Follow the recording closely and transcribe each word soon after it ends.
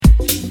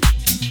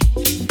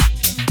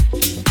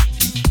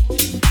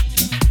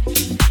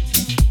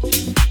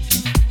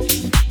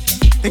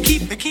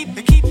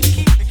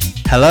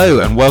Hello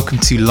and welcome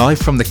to Live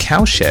from the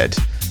Cowshed.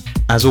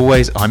 As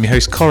always, I'm your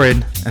host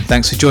Corin, and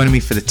thanks for joining me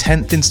for the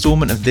 10th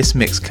instalment of this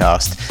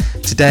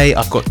Mixcast. Today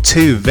I've got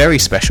two very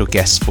special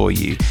guests for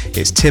you.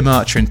 It's Tim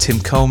Archer and Tim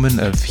Coleman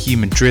of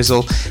Human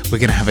Drizzle. We're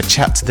going to have a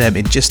chat to them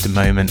in just a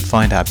moment,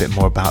 find out a bit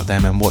more about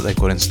them and what they've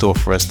got in store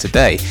for us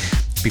today.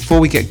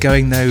 Before we get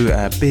going though,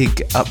 a big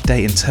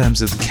update in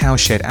terms of the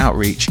Cowshed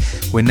outreach.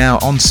 We're now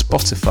on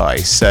Spotify,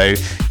 so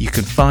you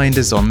can find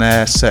us on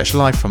there, search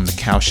Live from the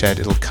Cowshed,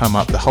 it'll come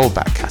up, the whole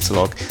back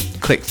catalogue.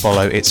 Click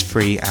follow, it's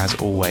free as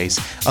always.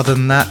 Other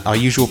than that, our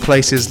usual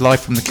places,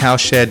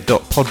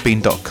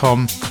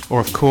 livefromthecowshed.podbean.com, or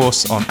of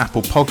course on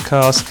Apple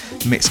Podcasts,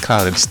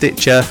 Mixcloud and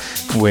Stitcher.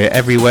 We're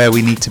everywhere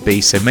we need to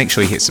be, so make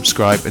sure you hit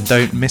subscribe and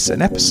don't miss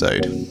an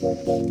episode.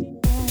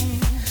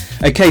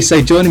 Okay,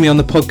 so joining me on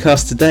the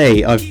podcast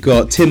today, I've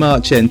got Tim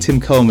Archer and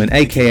Tim Coleman,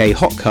 aka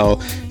Hot Carl,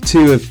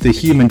 two of the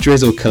Human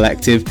Drizzle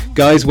collective.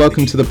 Guys,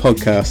 welcome to the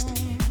podcast.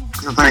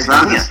 Thanks for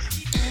having us.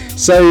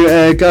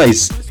 So,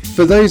 guys,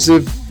 for those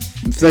who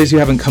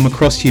haven't come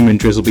across Human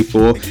Drizzle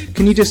before,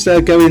 can you just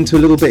go into a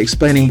little bit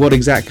explaining what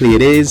exactly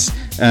it is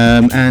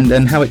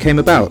and how it came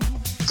about?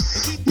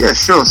 Yeah,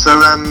 sure. So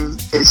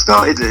it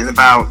started in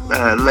about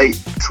late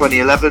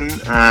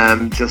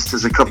 2011, just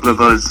as a couple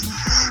of us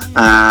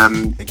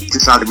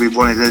decided we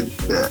wanted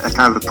a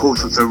kind of a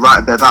portal to write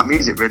a bit about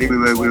music. Really, we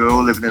were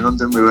all living in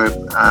London. We were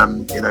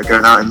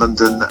going out in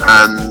London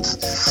and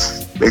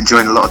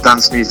enjoying a lot of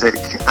dance music,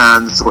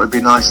 and thought it'd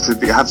be nice to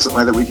have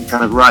somewhere that we could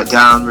kind of write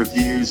down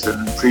reviews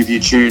and preview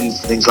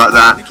tunes, things like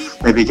that.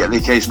 Maybe get the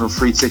occasional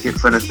free ticket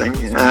for anything.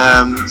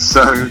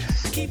 So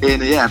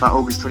in about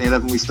August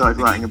 2011, we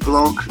started writing a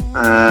blog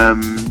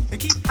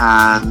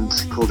and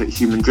called it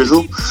Human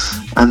Drizzle,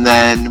 and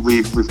then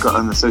we've got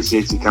an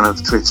associated kind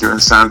of Twitter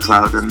and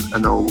SoundCloud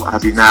and all what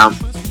have you now.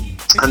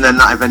 And then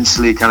that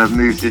eventually kind of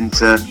moved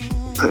into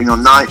putting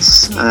on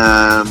nights.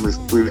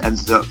 We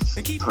ended up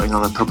putting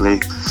on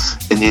probably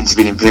in the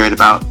intervening period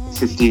about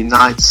 15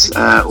 nights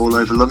all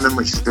over London,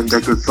 which has been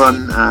dead good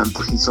fun.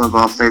 Booking some of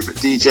our favourite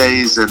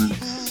DJs and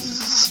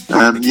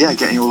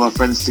getting all our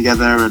friends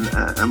together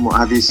and what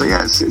have you. So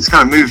it's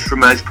kind of moved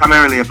from it's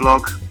primarily a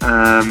blog,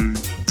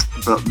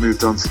 but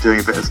moved on to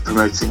doing a bit of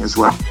promoting as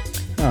well.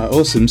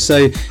 Awesome.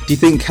 So do you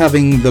think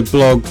having the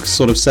blog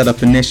sort of set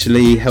up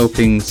initially,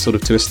 helping sort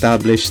of to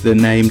establish the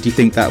name, do you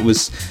think that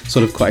was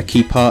sort of quite a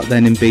key part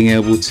then in being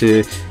able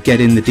to get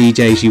in the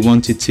DJs you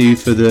wanted to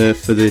for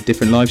the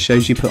different live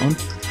shows you put on?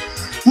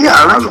 Yeah,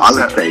 I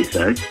would say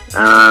so.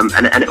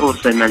 And it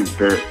also meant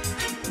that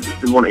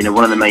one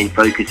of the main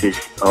focuses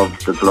of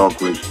the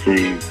blog was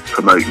to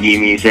promote new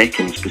music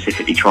and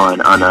specifically try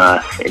and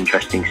unearth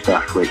interesting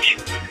stuff which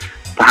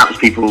perhaps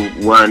people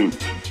weren't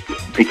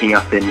picking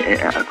up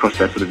across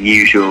their sort of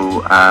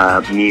usual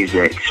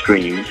music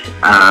streams,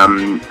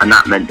 and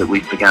that meant that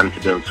we began to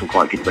build some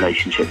quite good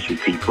relationships with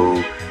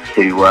people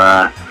who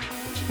were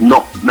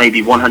not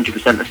maybe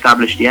 100%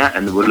 established yet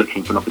and were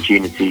looking for an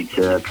opportunity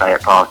to play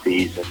at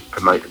parties and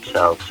promote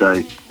themselves.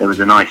 So there was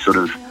a nice sort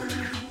of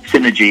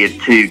synergy of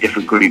two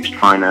different groups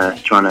trying to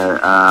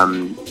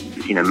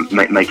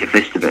make a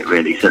fist of it,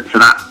 really. So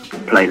that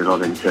played a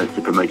lot into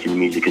promoting the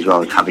music as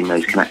well as having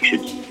those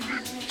connections.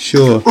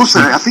 Sure. Also,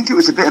 I think it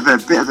was a bit of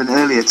an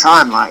earlier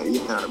time. Like,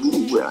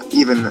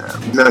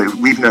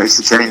 we've noticed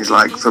a change,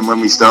 like from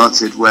when we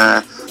started,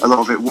 where a lot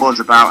of it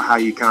was about how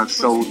you kind of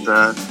sold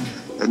the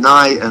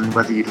night and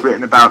whether you'd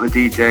written about the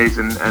DJs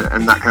and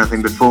that kind of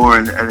thing before,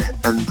 and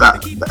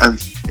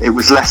it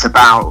was less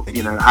about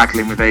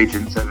haggling with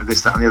agents over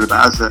this, that, and the other.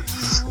 But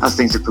as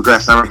things have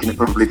progressed, I reckon it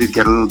probably did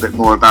get a little bit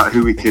more about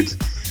who we could.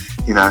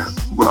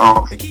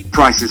 Our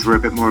prices were a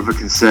bit more of a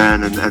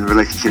concern and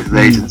relationships with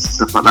agents and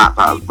stuff like that.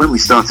 But when we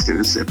started, it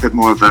was a bit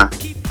more of a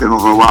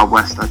Wild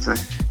West, I'd say.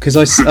 Because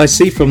I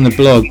see from the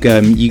blog,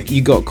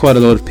 you got quite a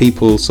lot of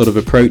people sort of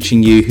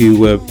approaching you who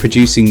were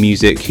producing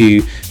music,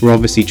 who were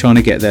obviously trying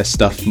to get their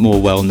stuff more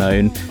well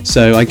known.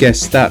 So I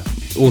guess that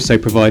also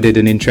provided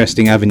an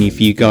interesting avenue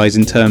for you guys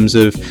in terms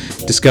of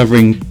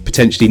discovering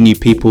potentially new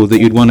people that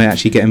you'd want to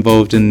actually get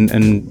involved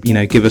and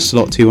give a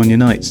slot to on your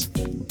nights.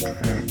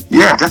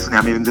 Yeah, definitely.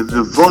 I mean,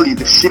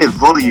 the sheer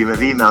volume of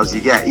emails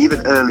you get, even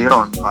early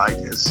on, like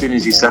as soon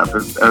as you set up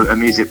a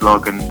music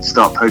blog and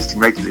start posting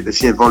regularly, the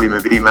sheer volume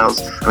of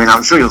emails. I mean,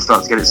 I'm sure you'll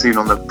start to get it soon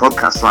on the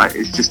podcast site.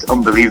 It's just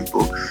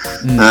unbelievable.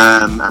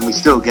 And we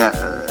still get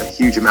a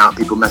huge amount of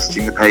people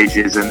messaging the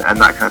pages and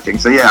that kind of thing.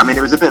 So yeah, I mean,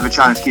 it was a bit of a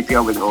challenge keeping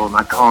up with it all, and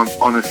I can't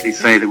honestly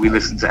say that we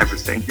listened to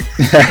everything.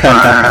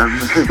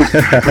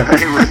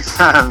 It was.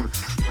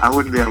 I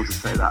wouldn't be able to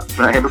say that,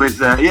 but it was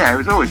it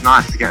was always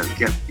nice to get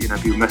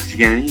people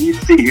messaging in, and you'd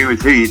see who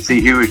was who. You'd see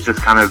who was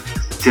just kind of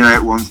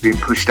generic ones being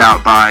pushed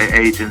out by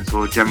agents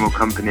or general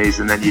companies,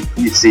 and then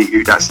you'd see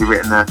who'd actually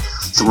written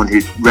someone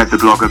who'd read the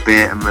blog a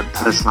bit and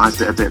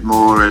personalised it a bit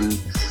more, and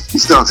you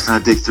start to kind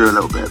of dig through a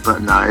little bit.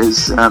 But no,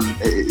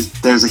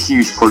 there's a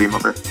huge volume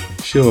of it.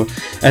 Sure.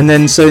 And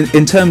then, so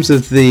in terms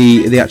of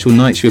the actual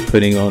nights you were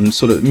putting on,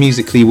 sort of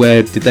musically,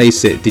 where did they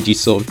sit? Did you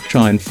sort of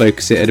try and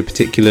focus it at a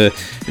particular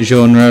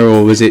genre,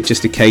 or was it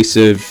just a case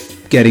of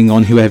getting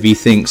on whoever you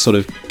think, sort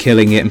of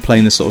killing it and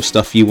playing the sort of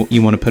stuff you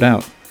want to put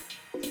out?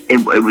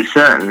 It was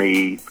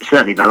certainly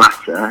the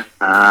latter.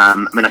 I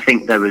mean, I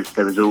think there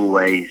was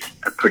always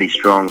a pretty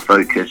strong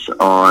focus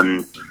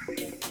on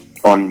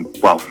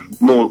well,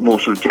 more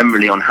sort of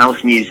generally on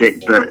house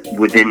music, but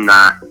within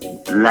that,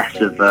 less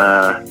of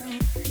a,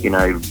 you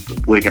know,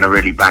 we're going to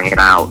really bang it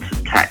out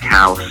tech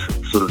house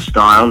sort of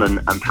style, and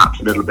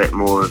perhaps a little bit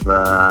more of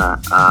a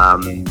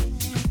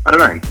I don't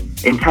know,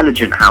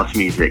 intelligent house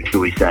music,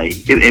 shall we say.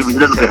 It was a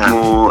little bit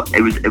more,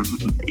 it was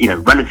you know,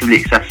 relatively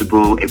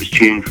accessible, it was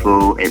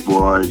tuneful, it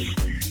was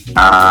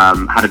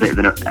had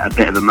a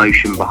bit of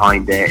emotion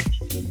behind it,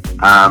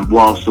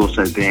 whilst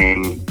also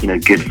being, you know,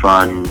 good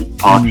fun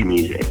party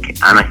music.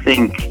 And I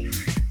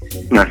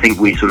think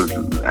we sort of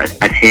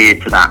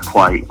adhered to that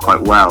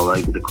quite well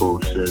over the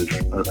course of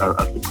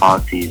the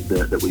parties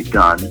that we've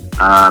done.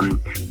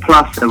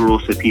 Plus, there were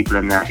also people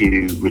in there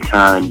who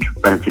returned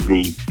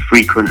relatively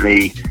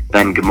frequently.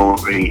 Ben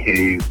Gamori,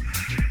 who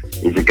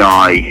is a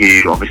guy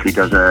who obviously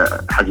has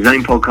his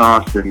own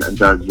podcast and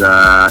does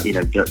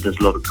does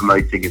a lot of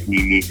promoting of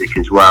new music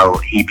as well.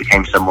 He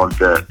became someone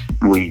that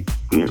we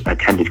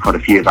attended quite a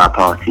few of our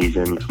parties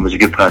and was a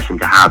good person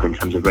to have in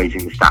terms of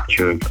raising the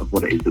stature of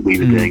what it is that we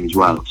were doing as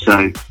well.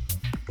 So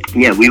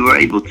yeah, we were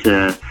able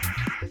to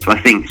I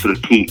think sort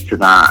of keep to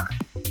that.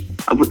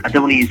 I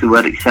don't want to use the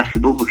word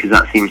accessible because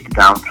that seems to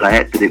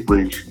downplay it, but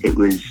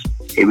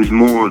it was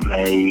more of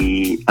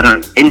a, I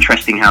don't know,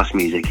 interesting house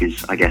music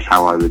is, I guess,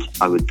 how I would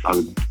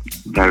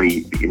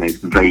very, you know,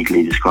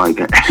 vaguely describe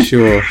it.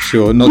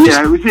 Sure. Not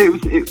yeah,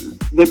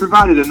 they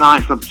provided a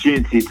nice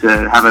opportunity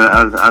to have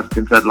as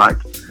Tim said, like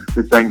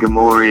with Ben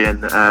Gamori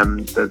and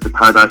the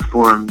Paradise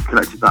Forum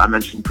collective that I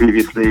mentioned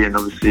previously, and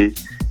obviously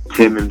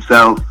Tim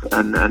himself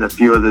and a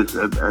few others,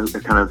 a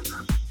kind of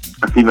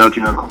a female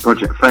duo called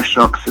Project Fresh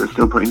Shocks who are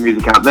still putting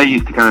music out. They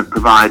used to kind of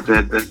provide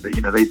the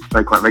they used to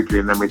play quite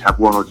regularly, and then we'd have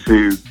one or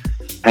two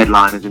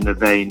headliners in the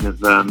vein of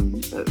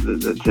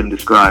that Tim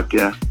described.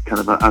 Yeah, kind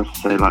of, as I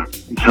say,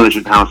 like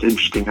intelligent house,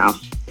 interesting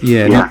house.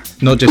 Yeah.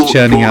 Not just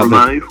churning out.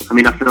 I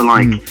mean, I feel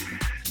like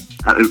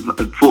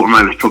Fort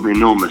Remo was probably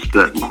enormous,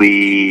 but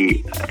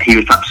he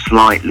was perhaps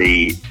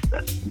slightly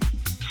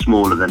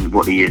smaller than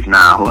what he is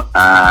now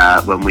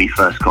when we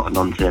first got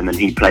onto him, and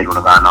he played one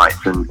of our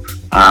nights, and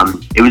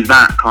it was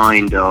that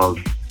kind of,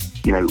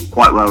 you know,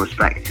 quite well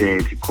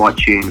respected, quite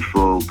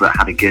tuneful, but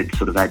had a good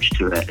sort of edge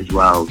to it as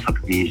well, type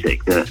of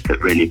music that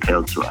really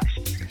appealed to us.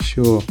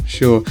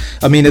 Sure.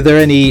 I mean, are there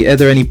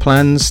any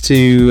plans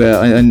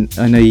to?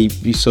 I know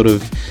you sort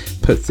of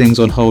put things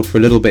on hold for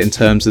a little bit in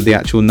terms of the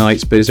actual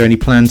nights, but is there any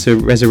plan to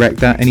resurrect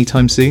that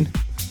anytime soon?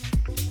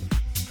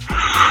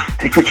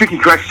 It's a tricky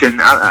question.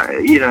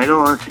 You know, in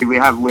all honesty, we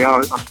are on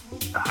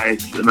the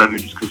hiatus at the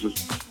moment just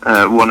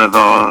because one of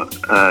our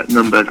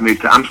numbers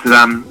moved to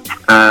Amsterdam,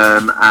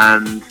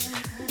 and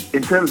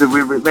in terms of,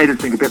 it made us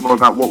think a bit more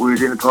about what we were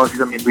doing at parties.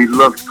 I mean, we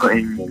loved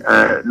putting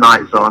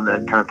nights on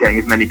and kind of getting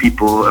as many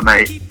people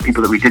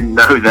that we didn't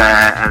know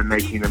there and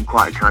making them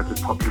quite kind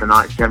of popular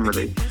nights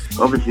generally.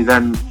 Obviously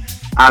then,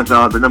 as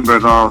the number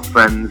of our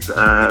friends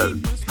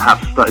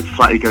perhaps started to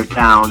slightly go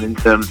down in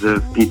terms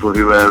of people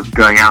who were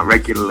going out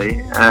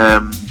regularly,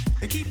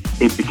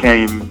 it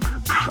became,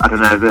 I don't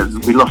know,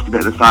 we lost a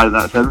bit of the side of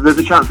that. So there's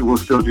a chance that we'll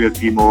still do a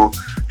few more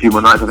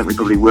nights. I think we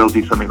probably will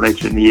do something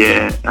later in the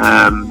year.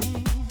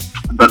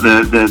 But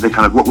the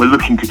kind of what we're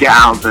looking to get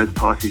out of those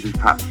parties has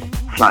perhaps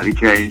slightly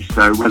changed.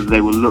 So whether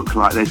they will look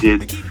like they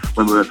did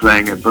when we were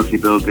playing at Bussey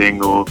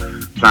Building or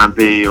Plan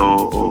B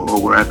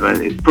or wherever,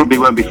 it probably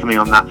won't be something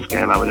on that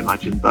scale, I would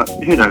imagine. But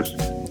who knows?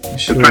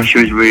 Sure. The pressure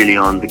is really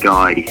on the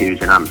guy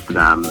who's in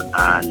Amsterdam,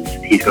 and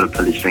he's got to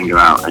pull his finger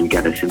out and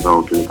get us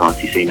involved in the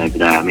party scene over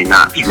there. I mean,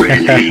 that's really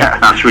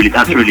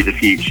the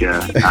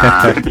future.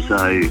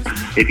 So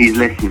if he's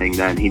listening,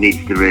 then he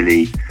needs to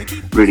really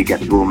get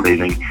the ball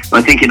moving. But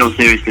I think, in all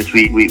seriousness,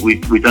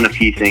 we've done a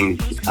few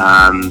things,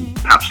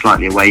 perhaps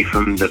slightly away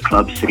from the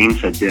club scene,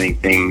 so doing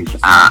things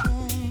at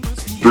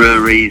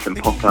breweries and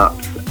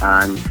pop-ups,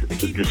 and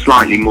just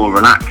slightly more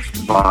relaxed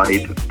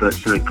vibe, but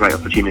still a great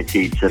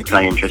opportunity to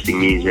play interesting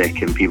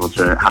music and people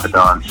to have a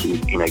dance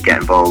and, you know, get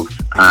involved.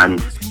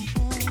 And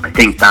I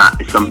think that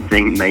is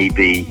something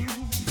maybe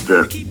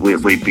that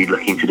we'd be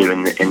looking to do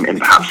in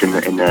perhaps in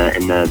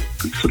the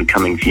sort of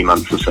coming few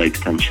months or so,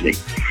 potentially.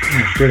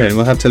 Oh, brilliant.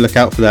 We'll have to look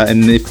out for that,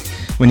 and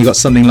when you've got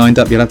something lined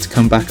up, you'll have to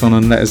come back on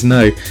and let us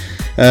know.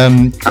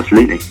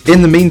 Absolutely.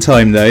 In the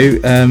meantime,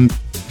 though,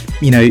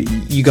 you know,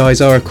 you guys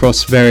are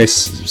across various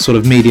sort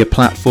of media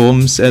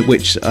platforms,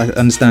 which I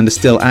understand are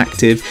still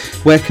active.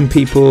 Where can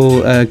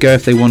people go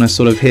if they want to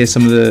sort of hear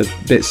some of the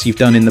bits you've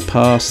done in the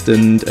past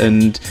and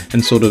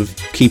sort of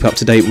keep up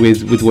to date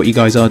with what you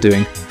guys are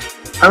doing?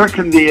 I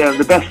reckon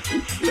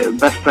the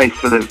best place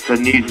for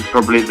news is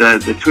probably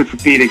the Twitter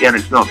feed. Again,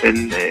 it's not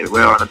been,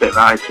 we're on a bit of a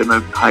hiatus at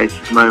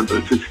the moment, but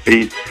the Twitter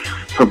feed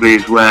probably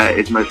is where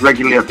it's most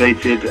regularly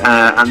updated,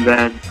 and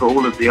then for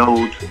all of the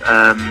old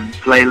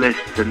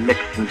playlists and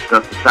mixes and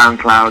stuff, the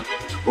SoundCloud,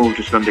 all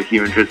just under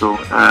Human Drizzle.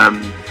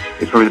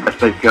 It's probably the best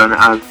place to go, and as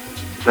I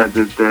said,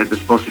 the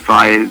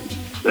Spotify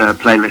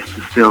playlists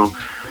are still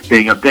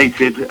being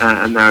updated,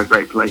 and they're a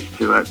great place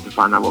to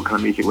find out what kind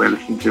of music we're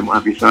listening to and what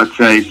have you. So I'd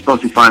say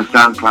Spotify and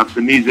SoundCloud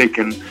for music,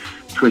 and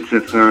Twitter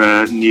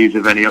for news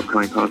of any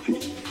upcoming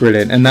parties.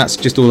 Brilliant. And that's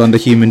just all under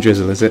Human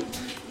Drizzle, is it?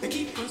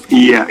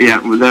 Yeah.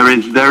 Well,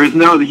 there is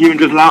no other Human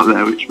Drizzle out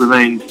there, which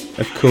remains,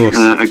 of course,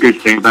 a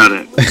good thing about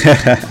it.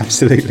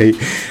 Absolutely.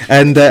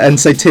 And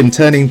so, Tim,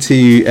 turning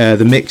to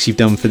the mix you've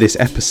done for this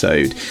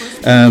episode,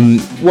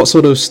 what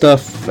sort of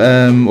stuff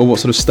or what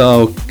sort of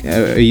style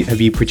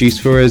have you produced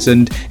for us?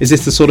 And is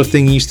this the sort of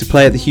thing you used to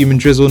play at the Human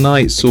Drizzle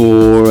nights,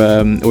 or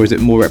is it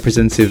more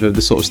representative of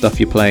the sort of stuff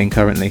you're playing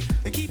currently?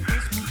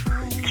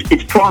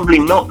 It's probably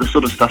not the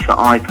sort of stuff that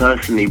I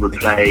personally would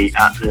play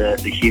at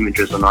the Human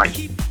Drizzle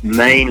nights,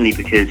 mainly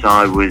because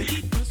I was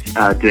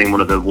doing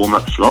one of the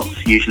warm-up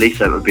slots usually,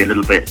 so it would be a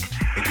little bit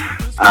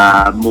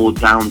more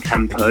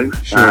down-tempo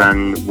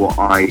than what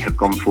I have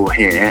gone for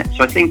here.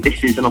 So I think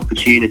this is an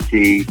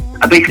opportunity.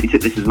 I basically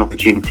took this as an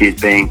opportunity as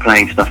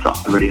playing stuff that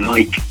I really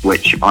like,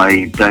 which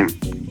I don't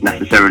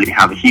necessarily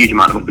have a huge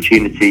amount of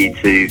opportunity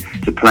to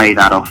play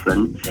that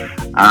often.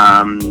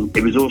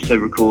 It was also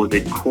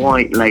recorded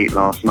quite late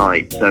last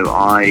night, so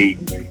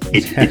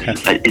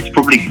it's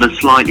probably the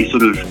slightly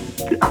sort of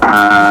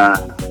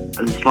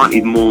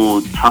slightly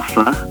more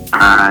tougher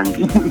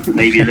and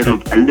maybe a little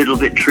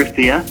bit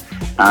trippier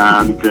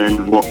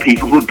than what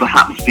people would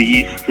perhaps be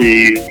used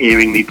to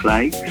hearing me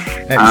play.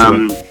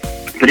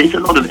 But it's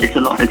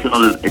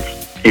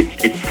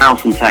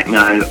house and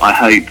techno. I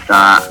hope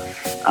that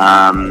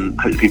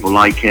people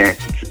like it.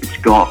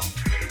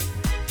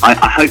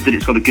 I hope that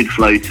it's got a good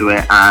flow to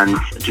it and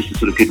just a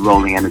sort of good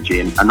rolling energy,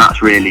 and that's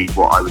really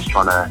what I was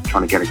trying to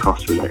get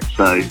across with it.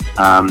 So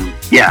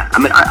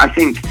I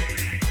think,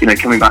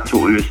 coming back to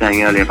what we were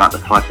saying earlier about the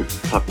type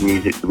of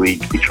music that we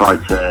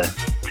tried to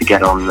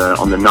get on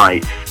the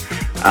nights,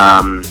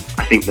 I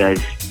think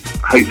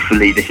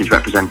hopefully this is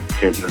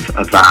representative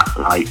of that,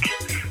 like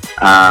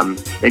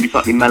maybe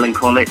slightly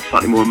melancholic,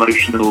 slightly more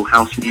emotional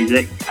house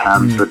music,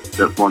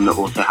 but one that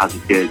also has a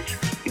good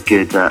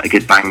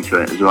bang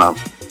to it as well.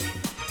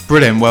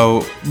 Brilliant.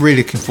 Well,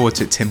 really looking forward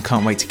to it, Tim.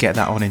 Can't wait to get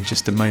that on in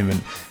just a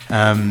moment.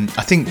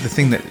 I think the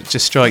thing that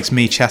just strikes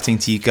me chatting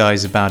to you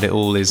guys about it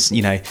all is,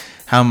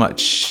 how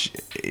much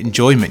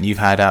enjoyment you've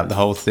had out of the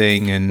whole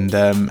thing, and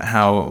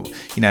how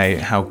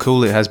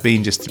cool it has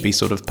been just to be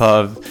sort of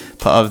part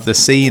of the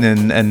scene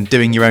and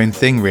doing your own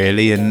thing,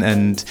 really,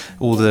 and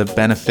all the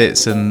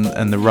benefits and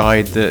the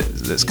ride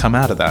that's come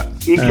out of that.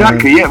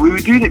 Exactly. We were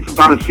doing it for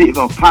about the seat of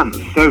our pants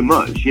so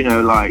much, we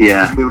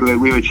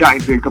were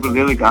chatting to a couple of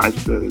the other guys,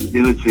 the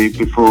other two,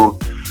 before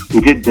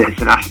we did this,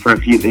 and asked for a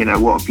few,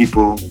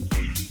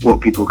 what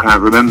people kind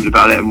of remembered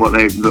about it and what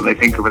they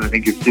think of when they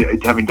think of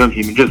having done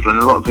Human Drizzle. And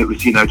a lot of it was,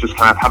 just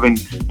kind of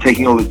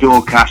taking all the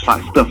door cash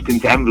stuffed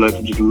into envelopes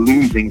and just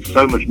losing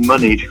so much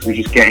money because we're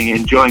just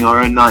enjoying our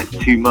own nights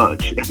too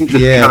much and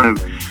just kind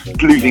of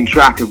losing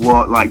track of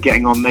what,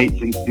 getting our mates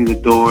in to do the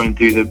door and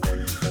do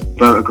the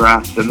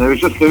photographs. And there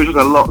was just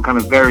a lot kind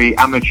of very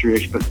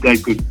amateurish but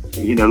dead good,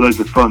 loads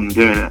of fun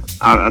doing it.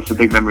 That's a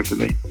big memory for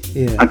me.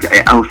 Yeah.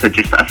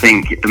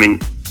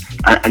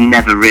 I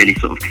never really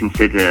sort of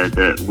consider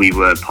that we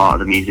were part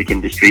of the music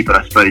industry, but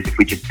I suppose if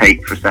we just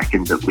take for a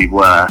second that we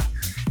were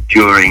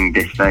during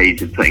this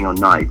phase of putting on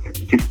nights,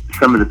 just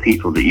some of the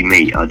people that you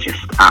meet are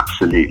just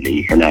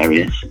absolutely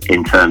hilarious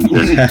in terms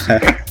of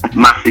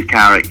massive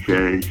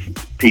characters,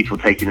 people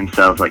taking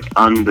themselves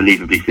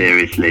unbelievably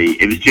seriously.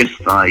 It was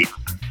just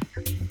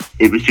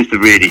a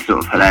really sort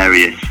of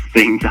hilarious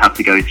thing to have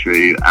to go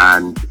through,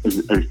 and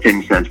as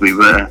Tim says, we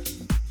were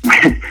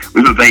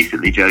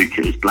basically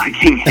jokers,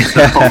 blagging it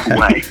the whole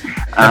way,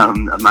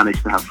 and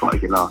managed to have quite a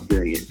good laugh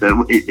doing it.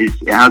 So it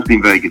has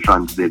been very good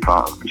fun to be a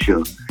part of, for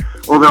sure.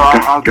 Although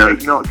I'll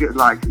take not good,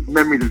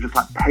 memories of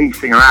just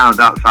pacing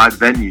around outside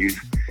venues,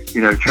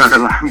 trying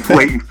to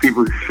waiting for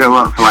people to show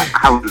up for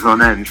hours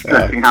on end,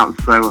 stressing out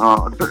so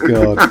hard.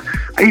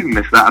 I even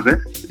missed that a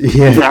bit.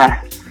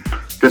 Yeah.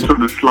 The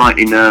sort of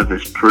slightly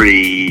nervous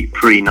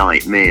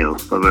pre-night meal,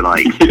 where we're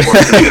like,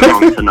 what's going to go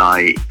wrong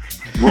tonight?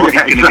 What's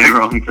going to go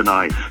wrong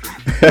tonight?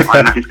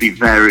 I would just be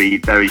very,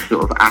 very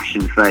sort of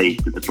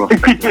ashen-faced at the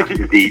prospect of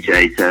the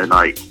DJ to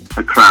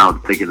a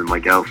crowd bigger than my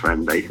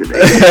girlfriend, basically.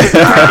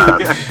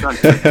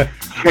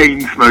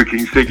 Chain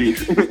smoking ciggies.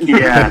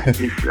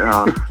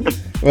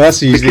 Well,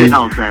 that's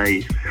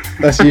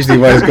usually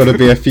why there's got to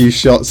be a few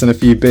shots and a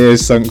few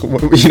beers sunk,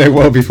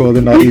 well before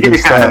the night even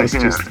starts,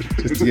 just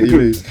to get you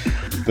loose.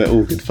 But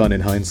all good fun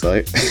in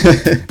hindsight.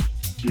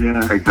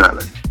 Yeah,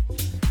 exactly.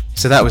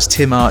 So that was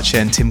Tim Archer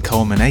and Tim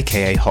Coleman,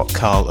 aka Hot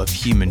Carl of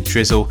Human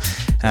Drizzle.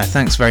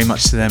 Thanks very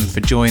much to them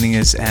for joining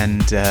us,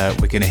 and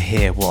we're going to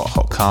hear what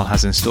Hot Carl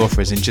has in store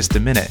for us in just a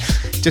minute.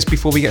 Just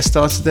before we get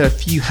started, there are a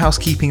few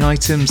housekeeping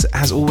items.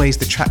 As always,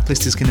 the track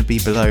list is going to be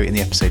below in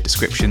the episode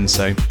description,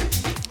 so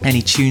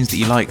Any tunes that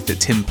you like that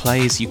Tim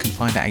plays, you can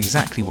find out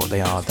exactly what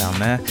they are down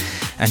there.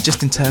 And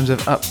just in terms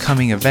of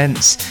upcoming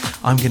events,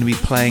 I'm going to be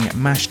playing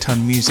Mash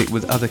Tun music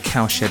with other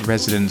Cowshed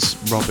residents,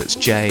 Roberts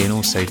J and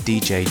also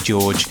DJ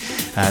George.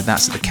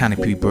 That's at the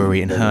Canopy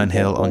Brewery in Herne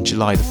Hill on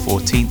July the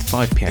 14th,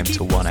 5pm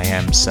till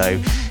 1am. So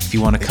if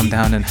you want to come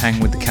down and hang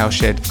with the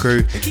Cowshed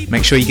crew,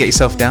 make sure you get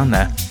yourself down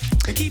there.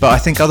 But I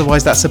think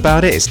otherwise that's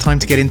about it. It's time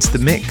to get into the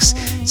mix.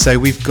 So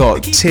we've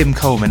got Tim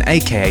Coleman,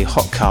 aka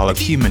Hot Carl of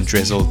Human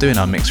Drizzle, doing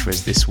our mix for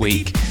us this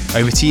week.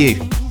 Over to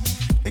you.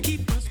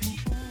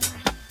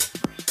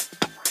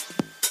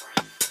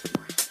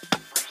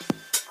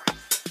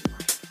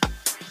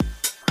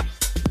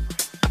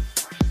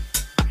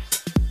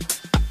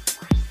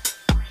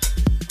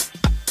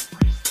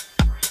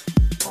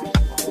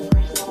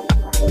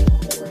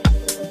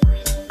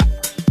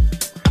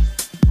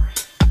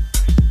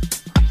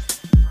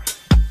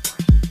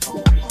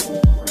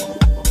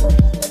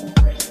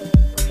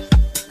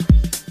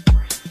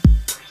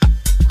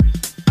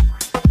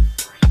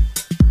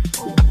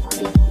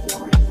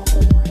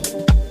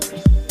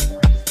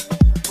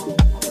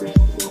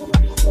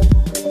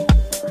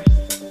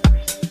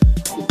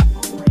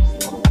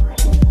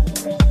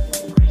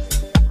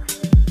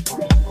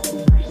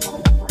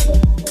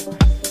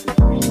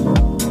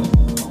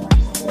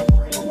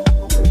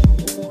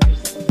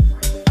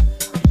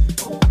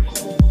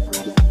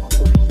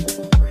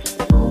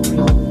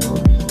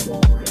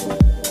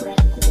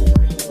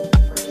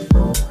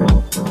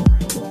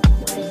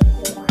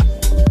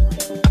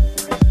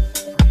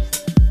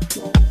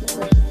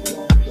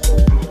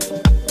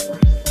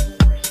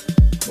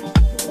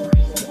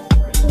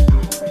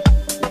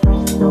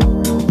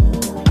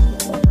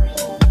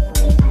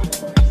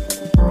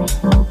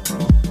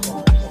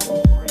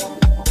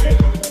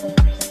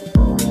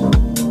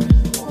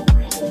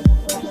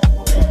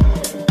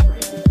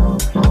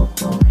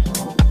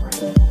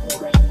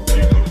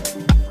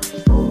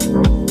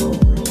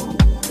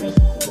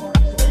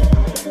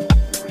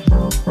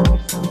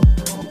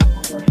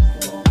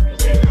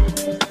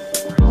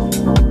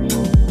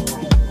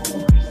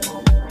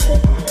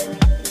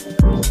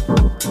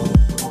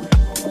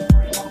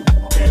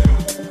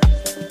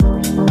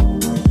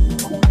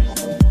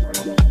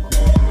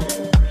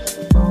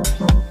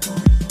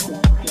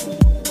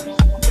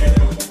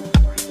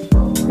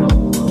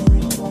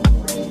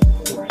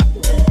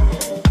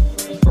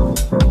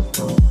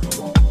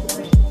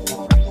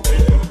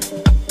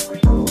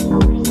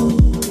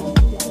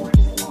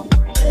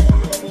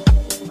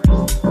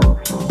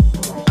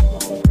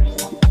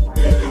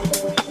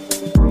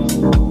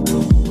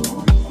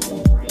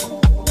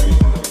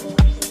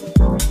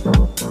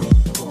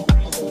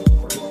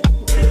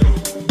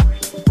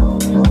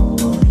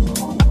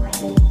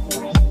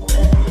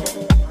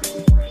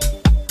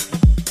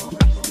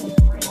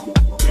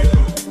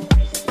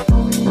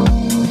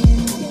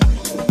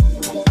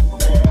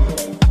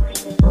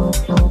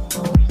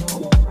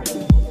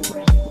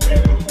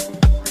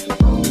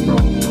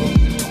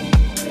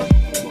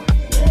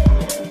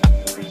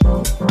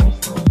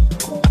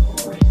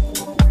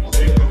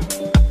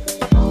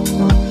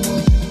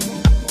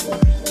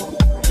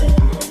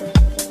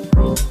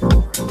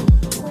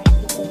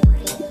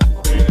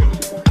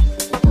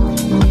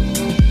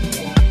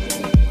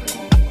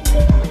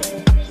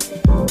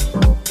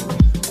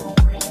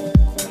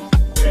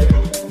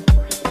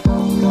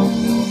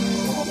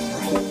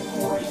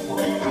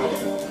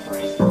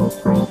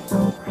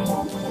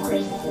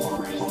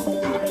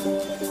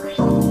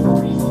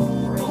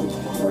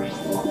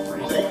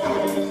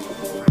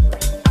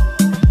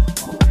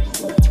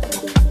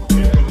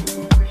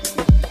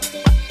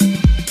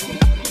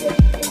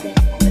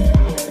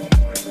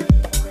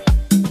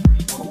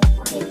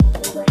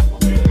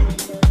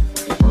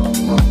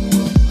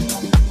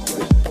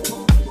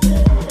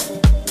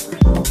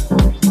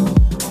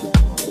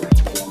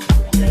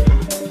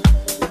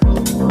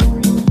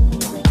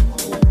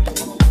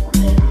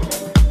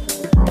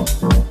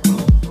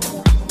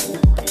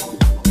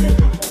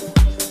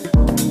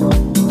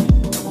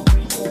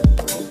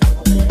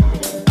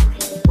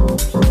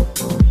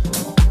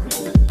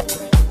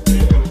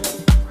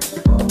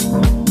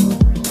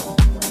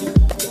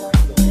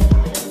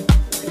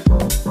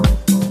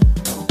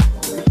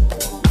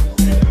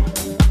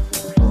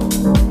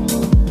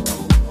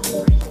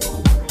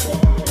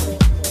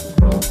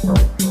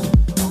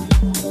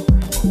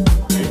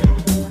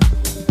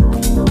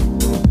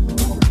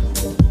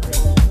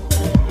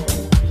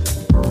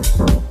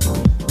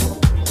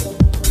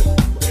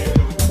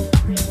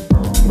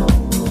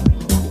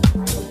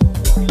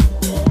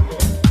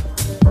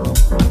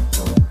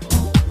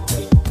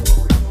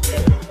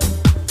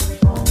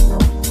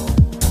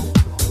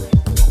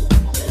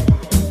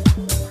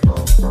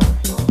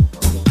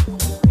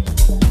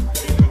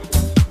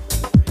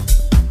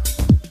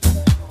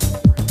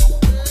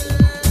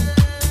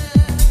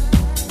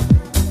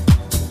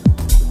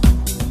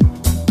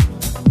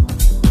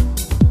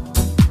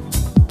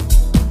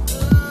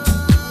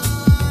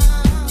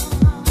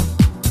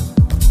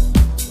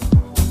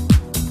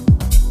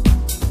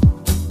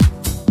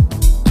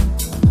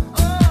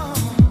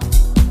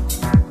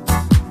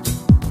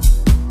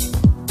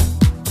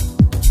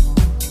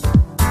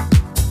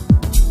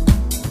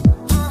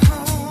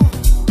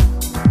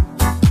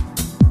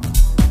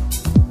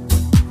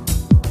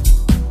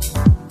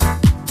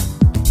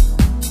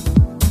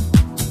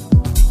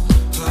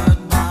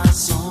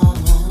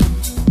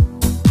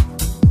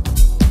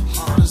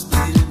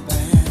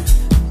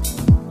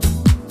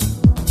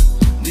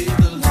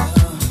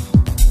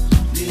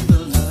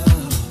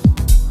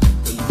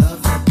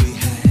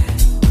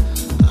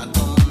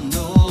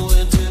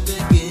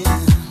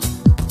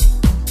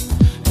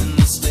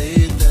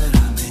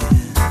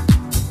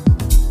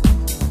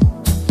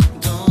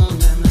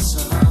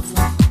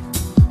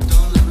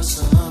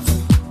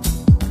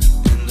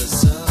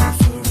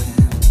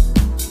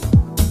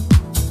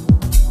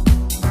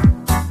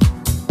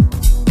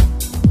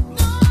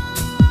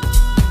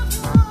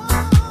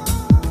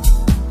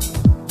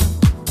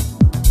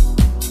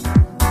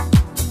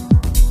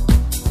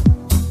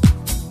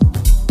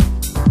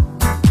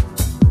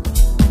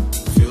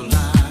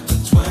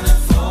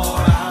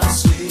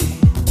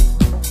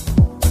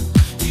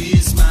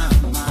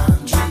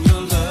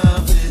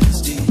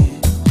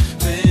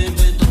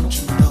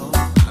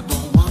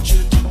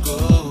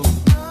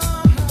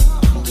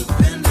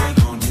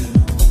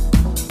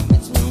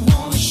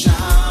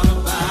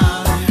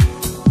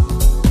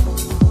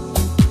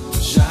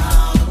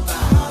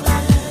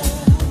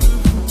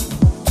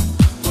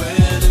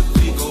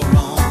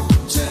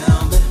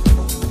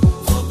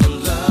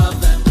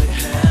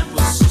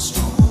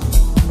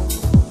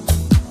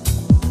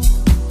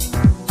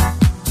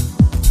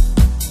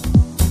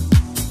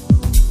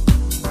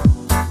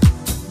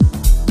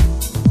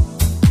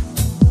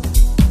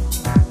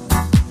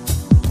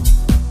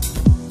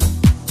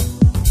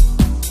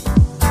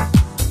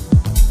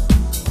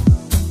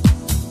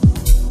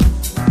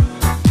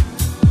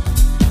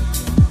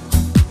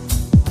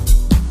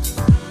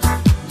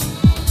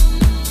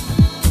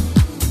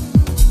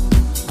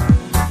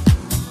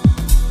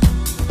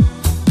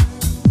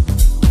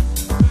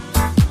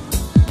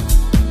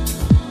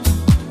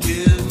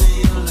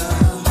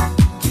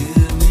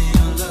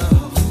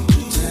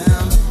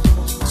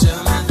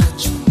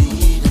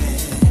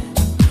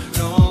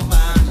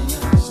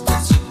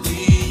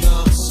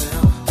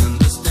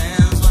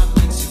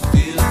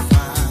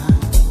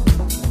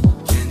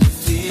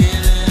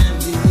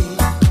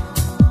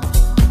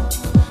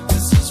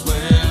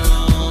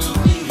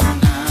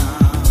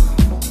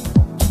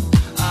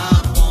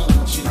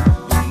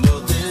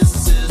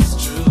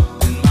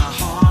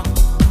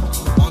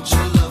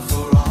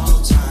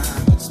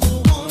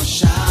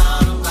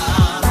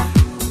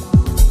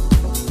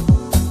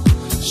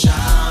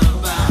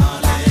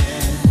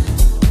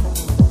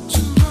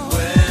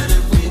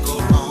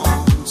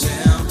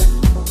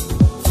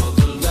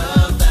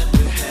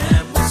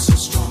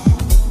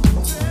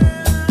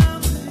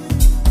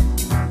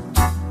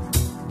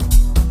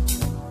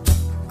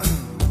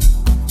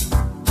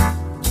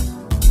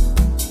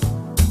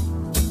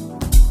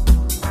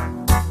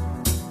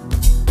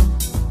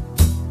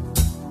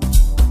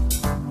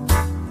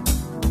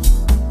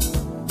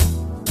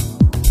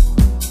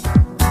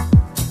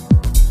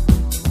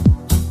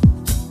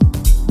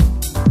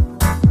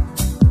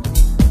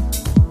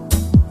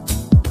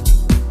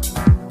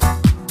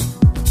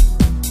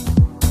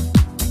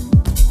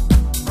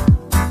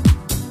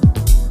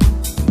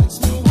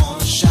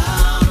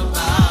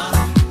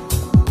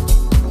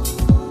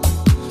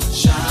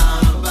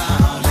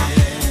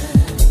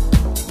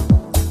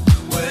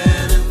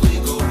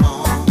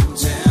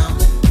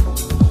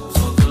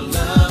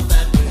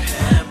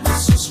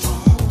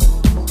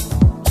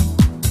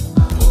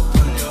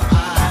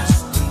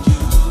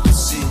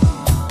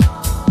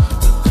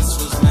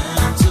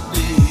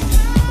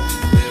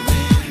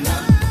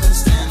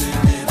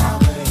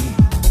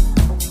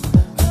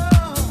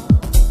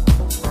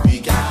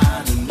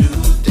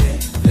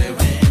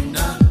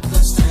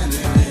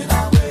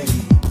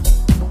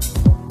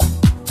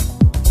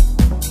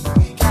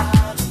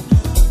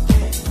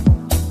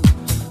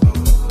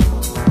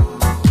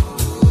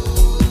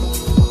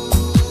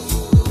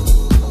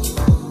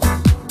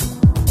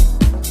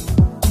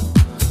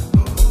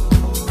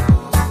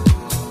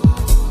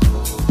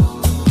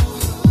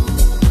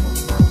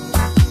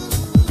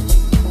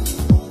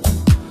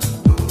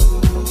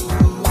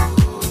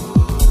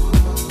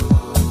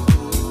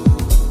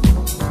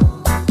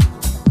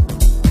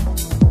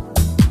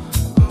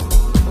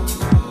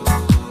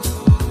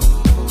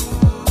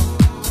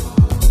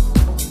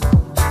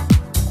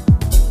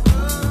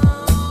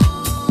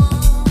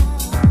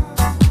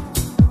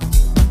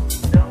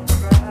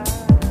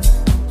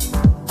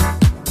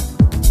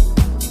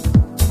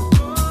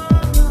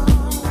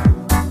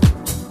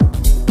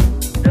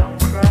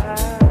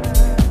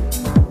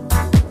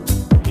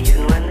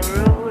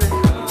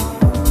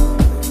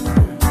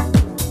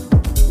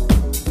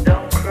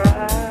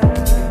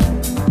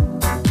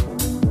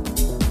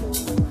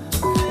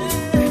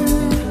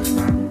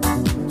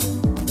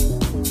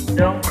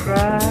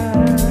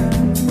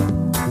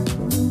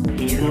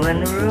 Even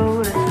when the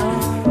road is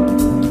long,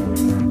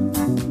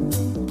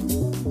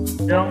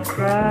 don't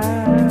cry.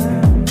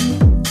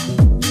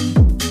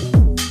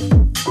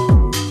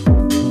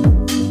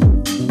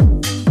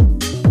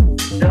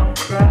 Don't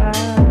cry,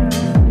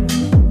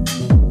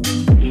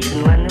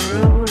 even when the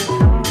road is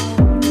long.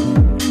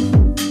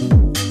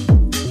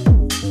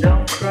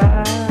 Don't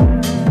cry.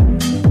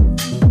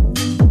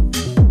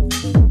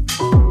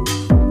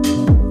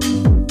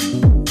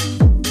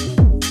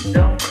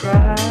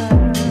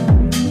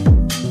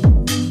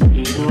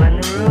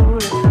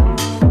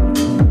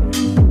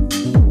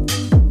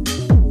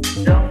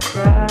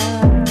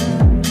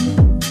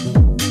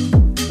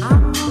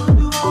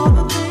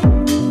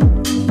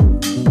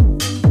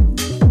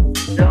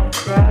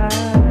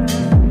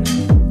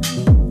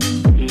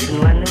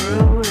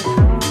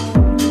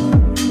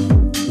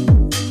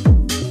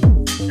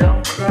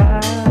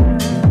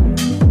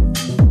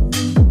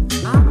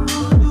 I'm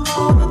gonna do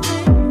all the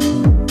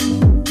things.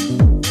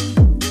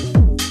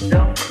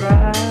 Don't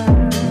cry,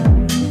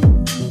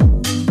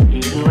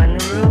 even when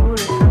the road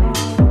is long.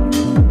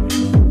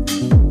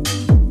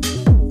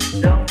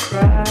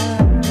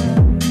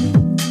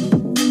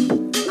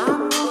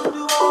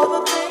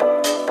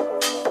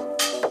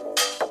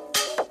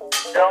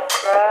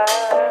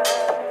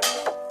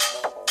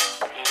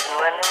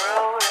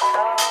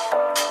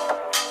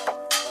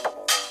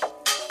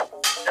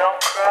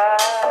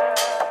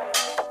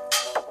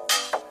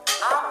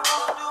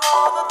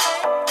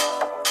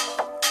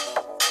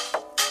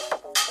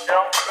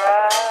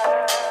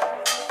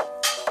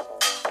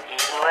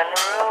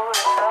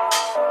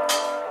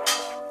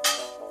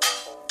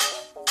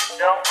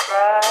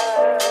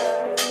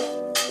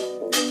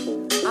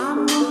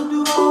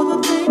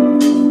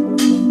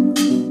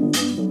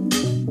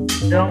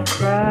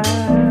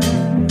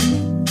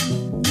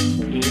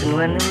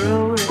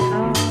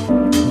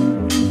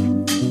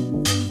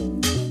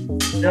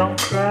 Don't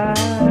cry.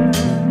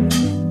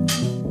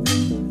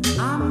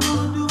 I'm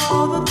gonna do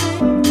all the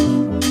things.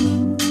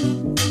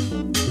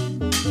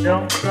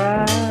 Don't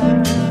cry,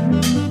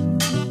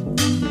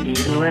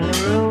 even when the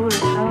road is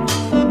long.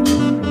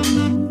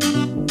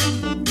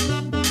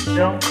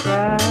 Don't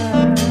cry.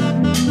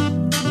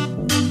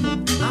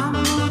 I'm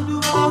gonna do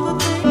all the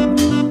things.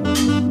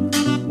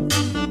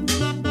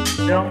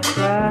 Don't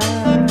cry,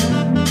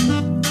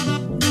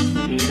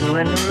 even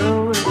when the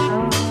road is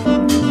long.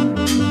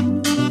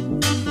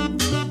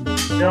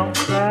 Don't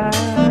cry.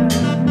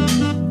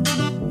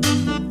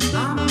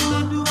 I'm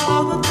gonna do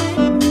all the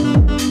things.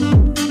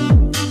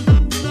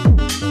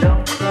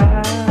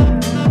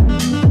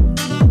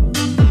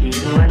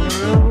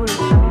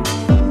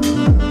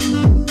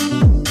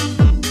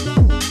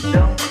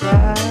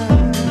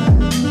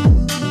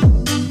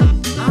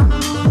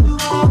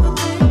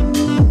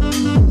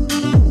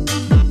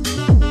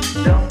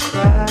 Don't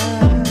cry,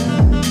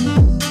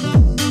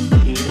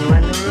 even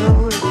when the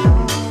road is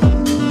long.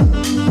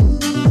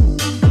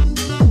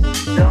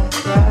 Don't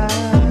cry.